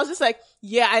that. And I was just like,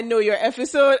 yeah, I know your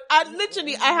episode. And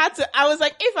literally, I was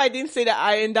like, if I didn't say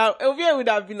that Ovie would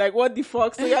have been like, what the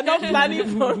fuck? So you're not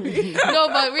planning for me. No,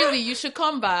 but really, you should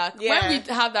come back. Yeah. When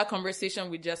we have that conversation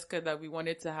with Jessica that we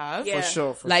wanted to have. Yeah. For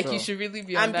sure. Like, you should really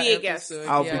be on And that be a guest. episode.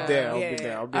 I'll Yeah. be there. I'll Yeah. be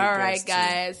there. I'll be All a right, guest too.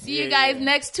 guys. See you Yeah, guys yeah.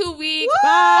 next 2 weeks.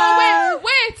 Bye. Oh,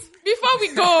 wait. Before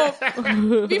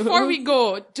we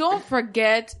go, don't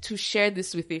forget to share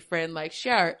this with a friend. Like,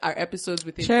 share our episodes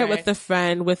with a Share it friend. with a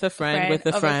friend, with a friend, with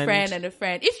a of friend. a friend and a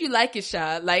friend. If you like it,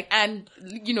 Sha, like, and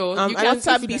you know, you And can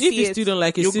WhatsApp if BC you it. still don't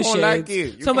like it, You still gon' share like it.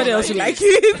 it. You Somebody gon' else will like like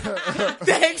it.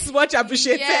 Thanks, much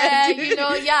appreciated. Yeah, you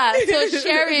know, yeah. So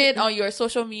share it on your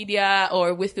social media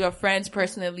or with your friends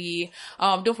personally.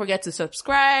 Don't forget to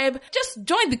subscribe. Just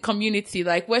join the community.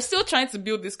 Like, we're still trying to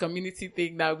build this community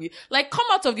thing that we, like, come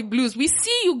out of the blues. We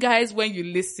see you guys when you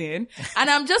listen. And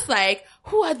I'm just like,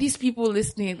 who are these people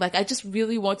listening? Like, I just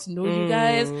really want to know you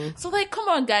guys. So like, come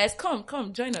on guys, come,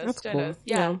 join us, join cool. us.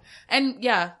 Yeah. Yeah. And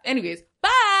yeah, anyways,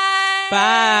 bye.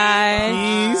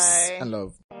 Bye. Peace and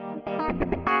love.